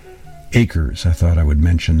Akers. I thought I would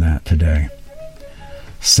mention that today.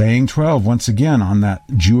 Saying 12, once again on that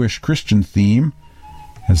Jewish Christian theme,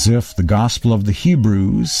 as if the Gospel of the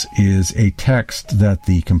Hebrews is a text that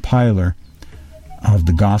the compiler of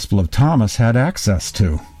the Gospel of Thomas had access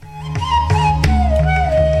to.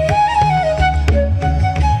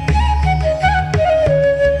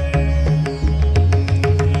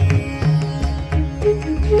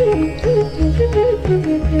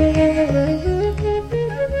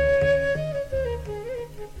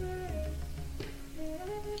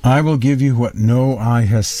 I will give you what no eye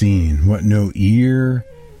has seen, what no ear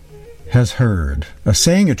has heard. A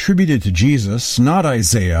saying attributed to Jesus, not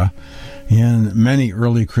Isaiah, in many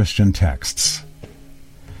early Christian texts.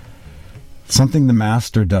 Something the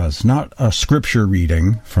Master does, not a scripture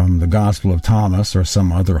reading from the Gospel of Thomas or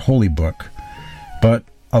some other holy book, but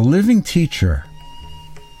a living teacher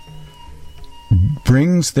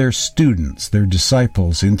brings their students, their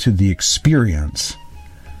disciples, into the experience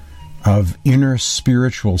of inner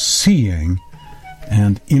spiritual seeing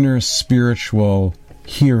and inner spiritual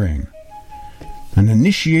hearing, an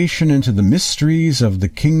initiation into the mysteries of the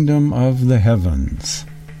kingdom of the heavens.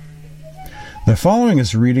 The following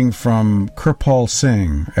is a reading from Kirpal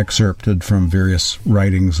Singh, excerpted from various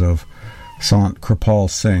writings of Sant Kirpal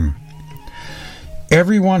Singh.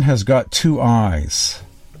 Everyone has got two eyes.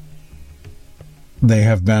 They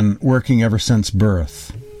have been working ever since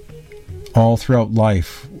birth. All throughout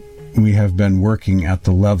life, we have been working at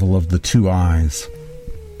the level of the two eyes.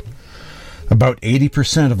 About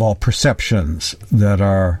 80% of all perceptions that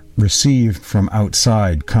are received from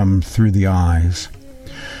outside come through the eyes.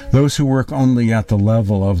 Those who work only at the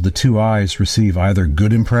level of the two eyes receive either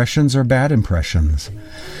good impressions or bad impressions.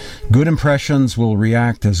 Good impressions will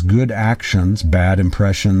react as good actions. Bad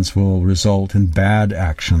impressions will result in bad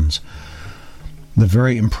actions. The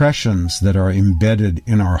very impressions that are embedded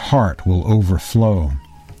in our heart will overflow.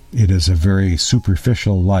 It is a very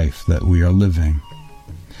superficial life that we are living.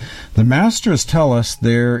 The Masters tell us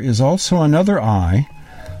there is also another eye,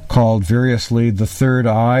 called variously the third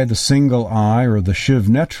eye, the single eye, or the Shiv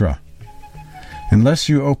Netra. Unless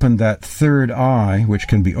you open that third eye, which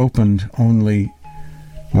can be opened only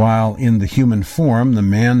while in the human form, the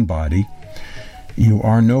man body, you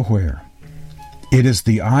are nowhere. It is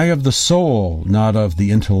the eye of the soul, not of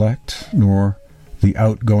the intellect, nor the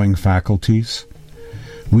outgoing faculties.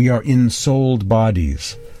 We are ensouled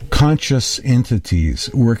bodies, conscious entities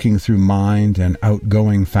working through mind and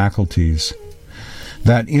outgoing faculties.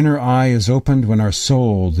 That inner eye is opened when our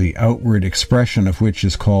soul, the outward expression of which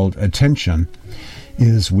is called attention,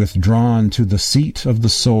 is withdrawn to the seat of the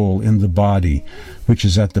soul in the body, which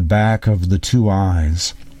is at the back of the two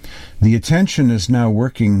eyes. The attention is now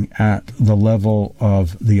working at the level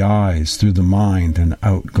of the eyes through the mind and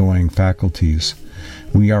outgoing faculties.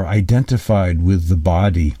 We are identified with the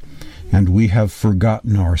body, and we have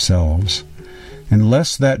forgotten ourselves.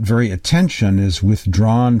 Unless that very attention is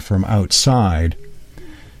withdrawn from outside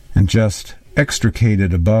and just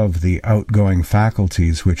extricated above the outgoing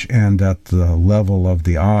faculties which end at the level of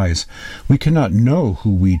the eyes, we cannot know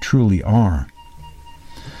who we truly are.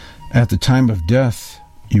 At the time of death,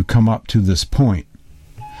 you come up to this point.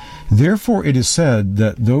 Therefore it is said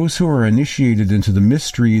that those who are initiated into the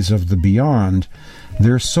mysteries of the beyond,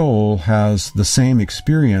 their soul has the same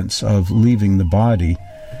experience of leaving the body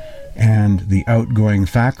and the outgoing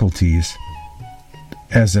faculties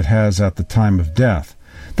as it has at the time of death.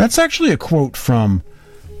 That's actually a quote from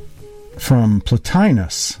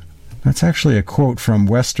Plotinus. That's actually a quote from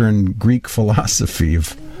Western Greek philosophy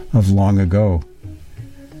of long ago.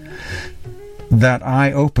 That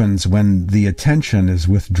eye opens when the attention is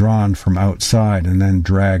withdrawn from outside and then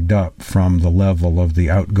dragged up from the level of the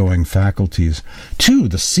outgoing faculties to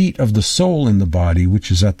the seat of the soul in the body, which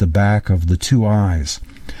is at the back of the two eyes.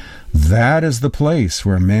 That is the place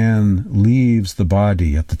where man leaves the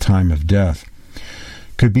body at the time of death.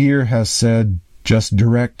 Kabir has said, just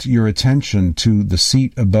direct your attention to the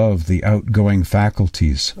seat above the outgoing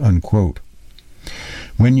faculties, unquote.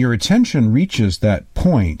 When your attention reaches that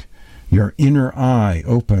point, your inner eye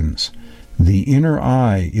opens. The inner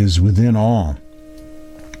eye is within all.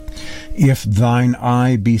 If thine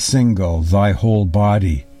eye be single, thy whole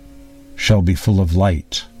body shall be full of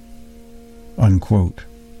light. Unquote.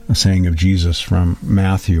 A saying of Jesus from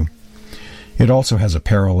Matthew. It also has a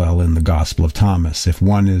parallel in the Gospel of Thomas. If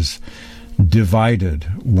one is divided,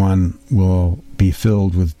 one will be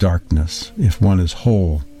filled with darkness. If one is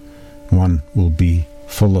whole, one will be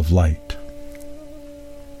full of light.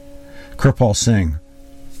 Kirpal Singh,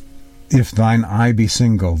 if thine eye be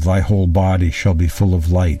single, thy whole body shall be full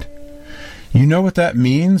of light. You know what that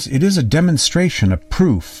means? It is a demonstration, a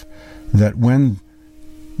proof that when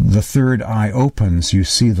the third eye opens, you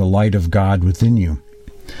see the light of God within you.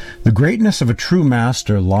 The greatness of a true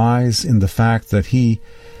master lies in the fact that he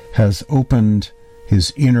has opened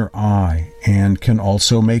his inner eye and can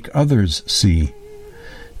also make others see.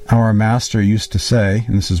 Our master used to say,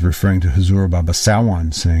 and this is referring to Huzur Baba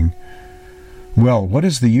Sawan Singh, well, what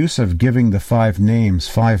is the use of giving the 5 names,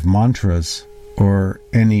 5 mantras, or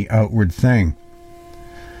any outward thing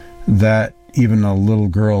that even a little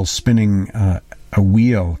girl spinning a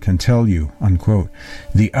wheel can tell you, unquote.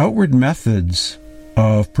 The outward methods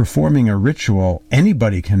of performing a ritual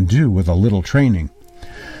anybody can do with a little training,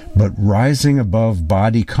 but rising above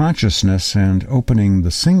body consciousness and opening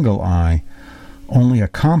the single eye, only a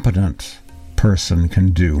competent person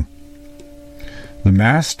can do. The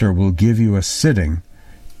master will give you a sitting,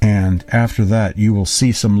 and after that you will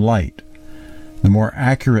see some light. The more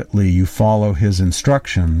accurately you follow his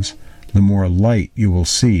instructions, the more light you will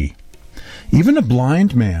see. Even a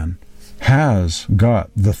blind man has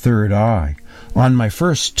got the third eye. On my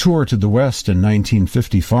first tour to the West in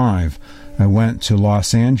 1955, I went to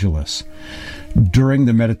Los Angeles. During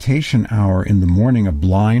the meditation hour in the morning, a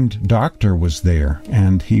blind doctor was there,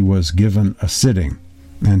 and he was given a sitting,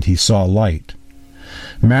 and he saw light.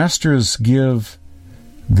 Masters give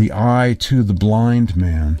the eye to the blind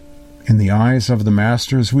man. In the eyes of the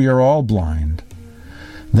masters, we are all blind.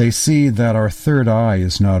 They see that our third eye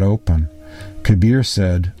is not open. Kabir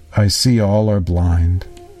said, I see all are blind.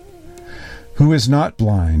 Who is not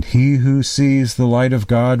blind? He who sees the light of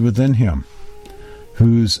God within him,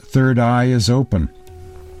 whose third eye is open.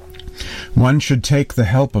 One should take the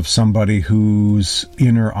help of somebody whose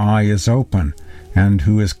inner eye is open and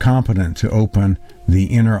who is competent to open the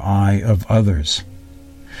inner eye of others.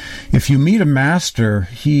 If you meet a master,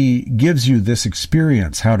 he gives you this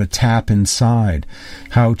experience, how to tap inside,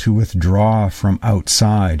 how to withdraw from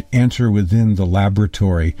outside, enter within the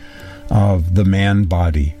laboratory of the man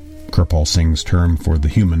body, Kirpal Singh's term for the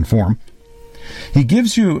human form. He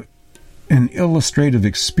gives you an illustrative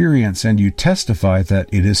experience, and you testify that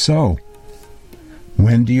it is so.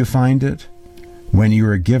 When do you find it? When you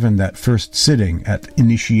are given that first sitting at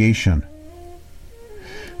initiation.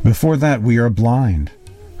 Before that, we are blind.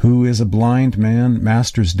 Who is a blind man?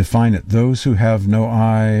 Masters define it. Those who have no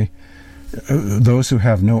eyes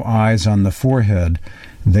on the forehead,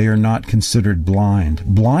 they are not considered blind.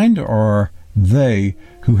 Blind are they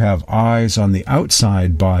who have eyes on the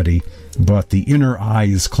outside body, but the inner eye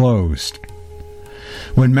is closed.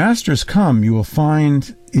 When masters come, you will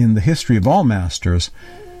find in the history of all masters,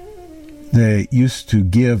 they used to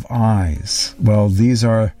give eyes. Well, these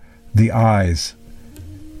are the eyes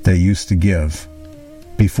they used to give.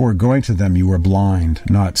 Before going to them, you were blind,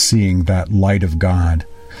 not seeing that light of God.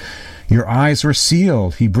 Your eyes were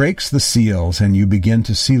sealed. He breaks the seals, and you begin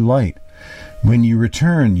to see light. When you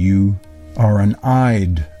return, you are an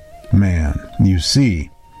eyed man. You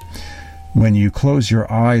see. When you close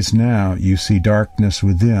your eyes now, you see darkness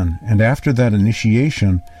within. And after that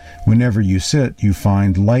initiation, whenever you sit, you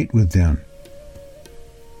find light within.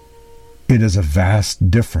 It is a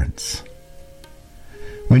vast difference.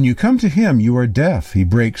 When you come to him, you are deaf. He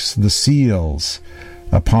breaks the seals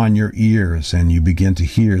upon your ears, and you begin to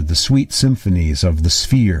hear the sweet symphonies of the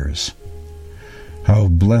spheres. How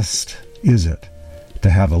blessed is it to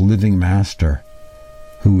have a living master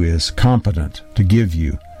who is competent to give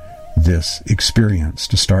you this experience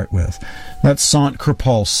to start with. That's Sant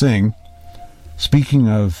Kirpal Singh, speaking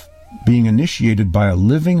of being initiated by a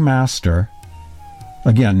living master.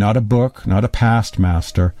 Again, not a book, not a past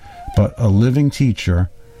master, but a living teacher.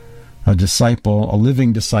 A disciple, a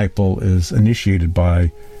living disciple, is initiated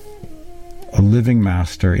by a living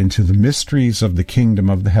master into the mysteries of the kingdom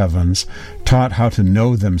of the heavens, taught how to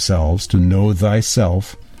know themselves, to know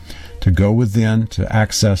thyself, to go within, to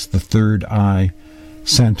access the third eye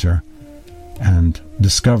center, and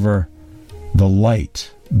discover the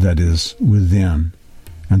light that is within,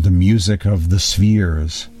 and the music of the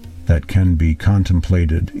spheres that can be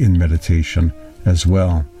contemplated in meditation as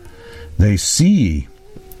well. They see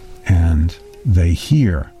and they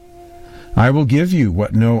hear. I will give you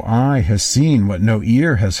what no eye has seen, what no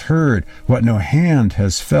ear has heard, what no hand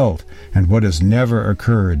has felt, and what has never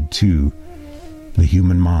occurred to the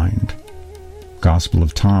human mind. Gospel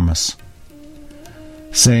of Thomas.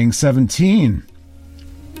 Saying 17.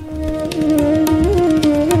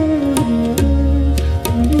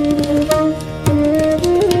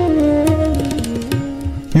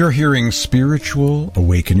 You're hearing Spiritual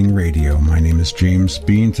Awakening Radio. My name is James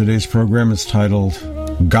Bean. Today's program is titled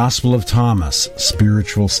Gospel of Thomas,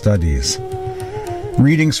 Spiritual Studies.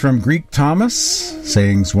 Readings from Greek Thomas,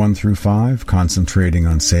 sayings 1 through 5, concentrating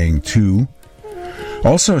on saying 2.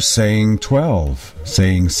 Also saying 12,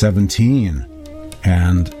 saying 17,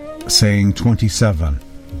 and saying 27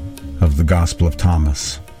 of the Gospel of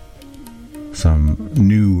Thomas. Some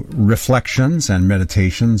new reflections and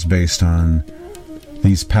meditations based on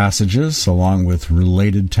these passages, along with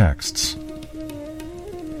related texts.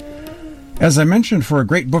 As I mentioned, for a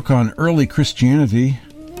great book on early Christianity,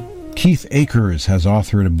 Keith Akers has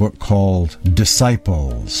authored a book called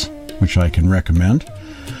Disciples, which I can recommend.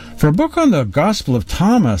 For a book on the Gospel of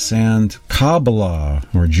Thomas and Kabbalah,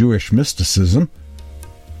 or Jewish mysticism,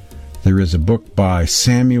 there is a book by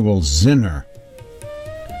Samuel Zinner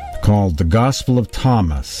called The Gospel of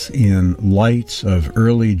Thomas in Light of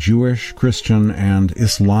Early Jewish, Christian, and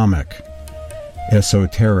Islamic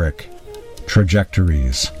Esoteric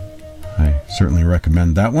Trajectories. I certainly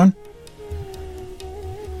recommend that one.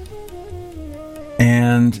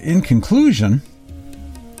 And in conclusion,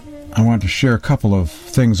 I want to share a couple of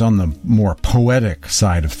things on the more poetic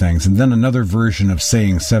side of things, and then another version of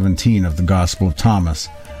saying 17 of the Gospel of Thomas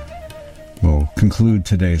will conclude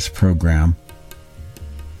today's program.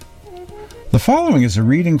 The following is a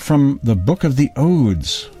reading from the Book of the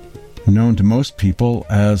Odes, known to most people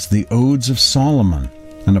as the Odes of Solomon,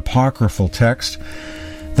 an apocryphal text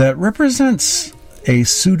that represents a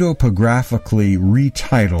pseudepigraphically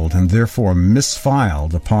retitled and therefore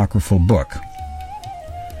misfiled apocryphal book.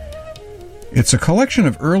 It's a collection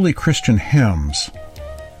of early Christian hymns,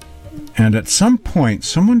 and at some point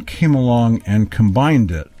someone came along and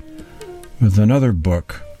combined it with another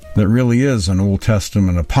book that really is an Old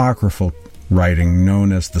Testament apocryphal writing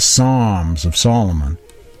known as the Psalms of Solomon,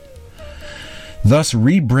 thus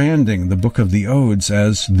rebranding the Book of the Odes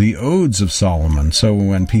as the Odes of Solomon. So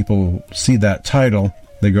when people see that title,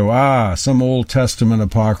 they go, some Old Testament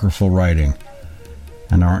apocryphal writing,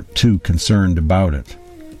 and aren't too concerned about it.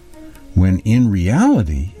 When in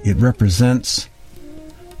reality, it represents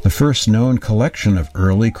the first known collection of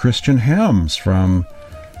early Christian hymns from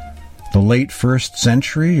the late 1st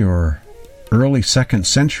century or early 2nd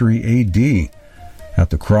century A.D., at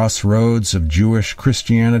the crossroads of Jewish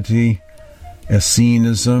Christianity,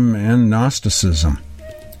 Essenism, and Gnosticism.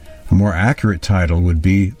 A more accurate title would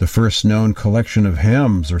be the first known collection of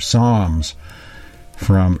hymns or psalms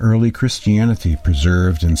from early Christianity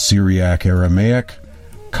preserved in Syriac Aramaic,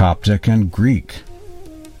 Coptic, and Greek.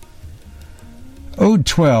 Ode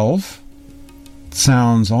 12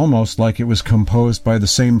 sounds almost like it was composed by the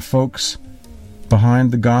same folks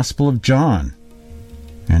behind the Gospel of John.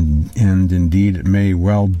 And indeed it may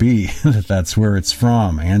well be that that's where it's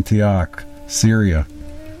from, Antioch, Syria,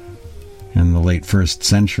 in the late 1st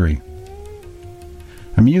century.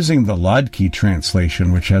 I'm using the Ladki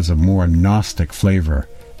translation, which has a more Gnostic flavor.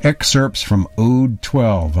 Excerpts from Ode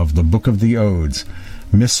 12 of the Book of the Odes,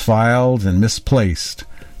 misfiled and misplaced,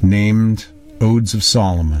 named Odes of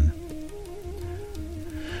Solomon.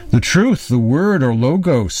 The truth, the word, or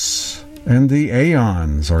logos, and the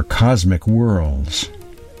aeons, or cosmic worlds.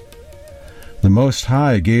 The Most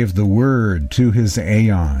High gave the word to his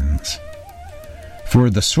aeons.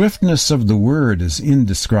 For the swiftness of the word is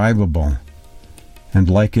indescribable, and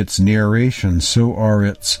like its narration, so are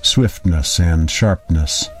its swiftness and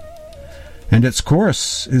sharpness. And its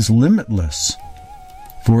course is limitless,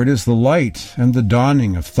 for it is the light and the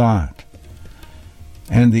dawning of thought.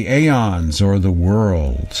 And the aeons, or the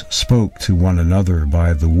worlds, spoke to one another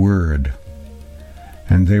by the word.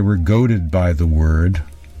 And they were goaded by the word,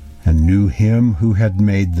 and knew him who had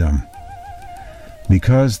made them.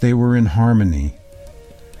 Because they were in harmony.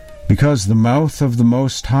 Because the mouth of the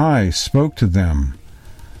Most High spoke to them.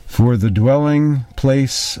 For the dwelling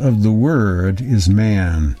place of the word is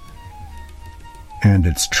man, and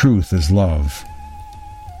its truth is love.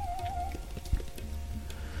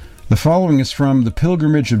 The following is from The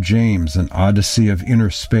Pilgrimage of James, an Odyssey of Inner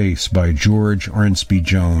Space by George Ormsby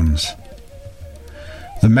Jones.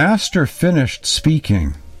 The Master finished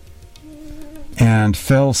speaking and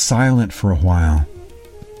fell silent for a while.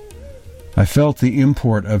 I felt the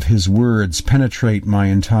import of his words penetrate my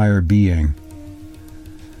entire being.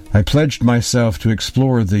 I pledged myself to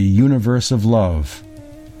explore the universe of love,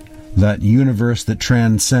 that universe that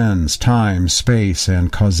transcends time, space,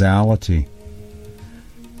 and causality.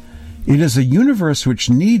 It is a universe which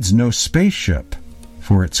needs no spaceship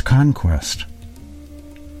for its conquest.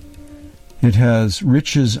 It has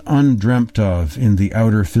riches undreamt of in the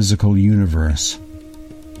outer physical universe.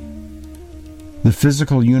 The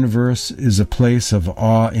physical universe is a place of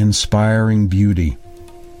awe-inspiring beauty,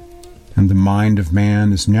 and the mind of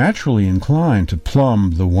man is naturally inclined to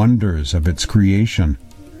plumb the wonders of its creation.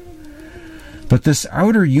 But this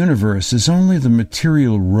outer universe is only the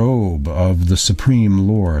material robe of the Supreme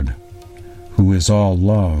Lord, who is all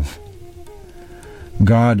love.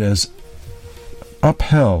 God has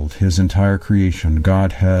upheld his entire creation.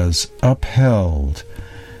 God has upheld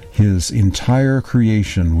his entire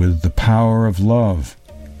creation with the power of love.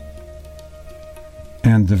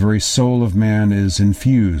 And the very soul of man is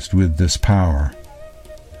infused with this power.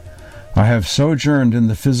 I have sojourned in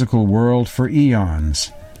the physical world for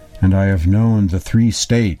eons, and I have known the three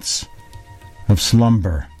states of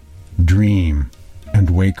slumber, dream, and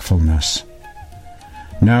wakefulness.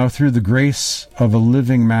 Now, through the grace of a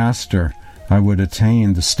living master, I would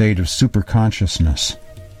attain the state of superconsciousness.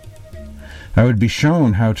 I would be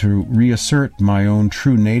shown how to reassert my own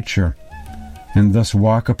true nature, and thus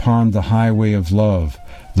walk upon the highway of love,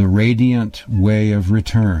 the radiant way of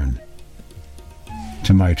return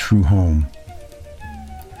to my true home.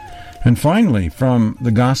 And finally, from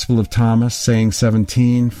the Gospel of Thomas, saying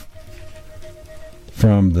 17,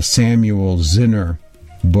 from the Samuel Zinner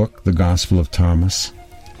book, The Gospel of Thomas,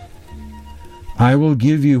 I will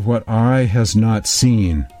give you what eye has not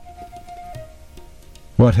seen,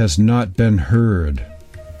 what has not been heard,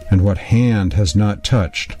 and what hand has not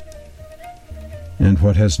touched, and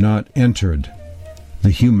what has not entered the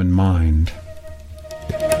human mind.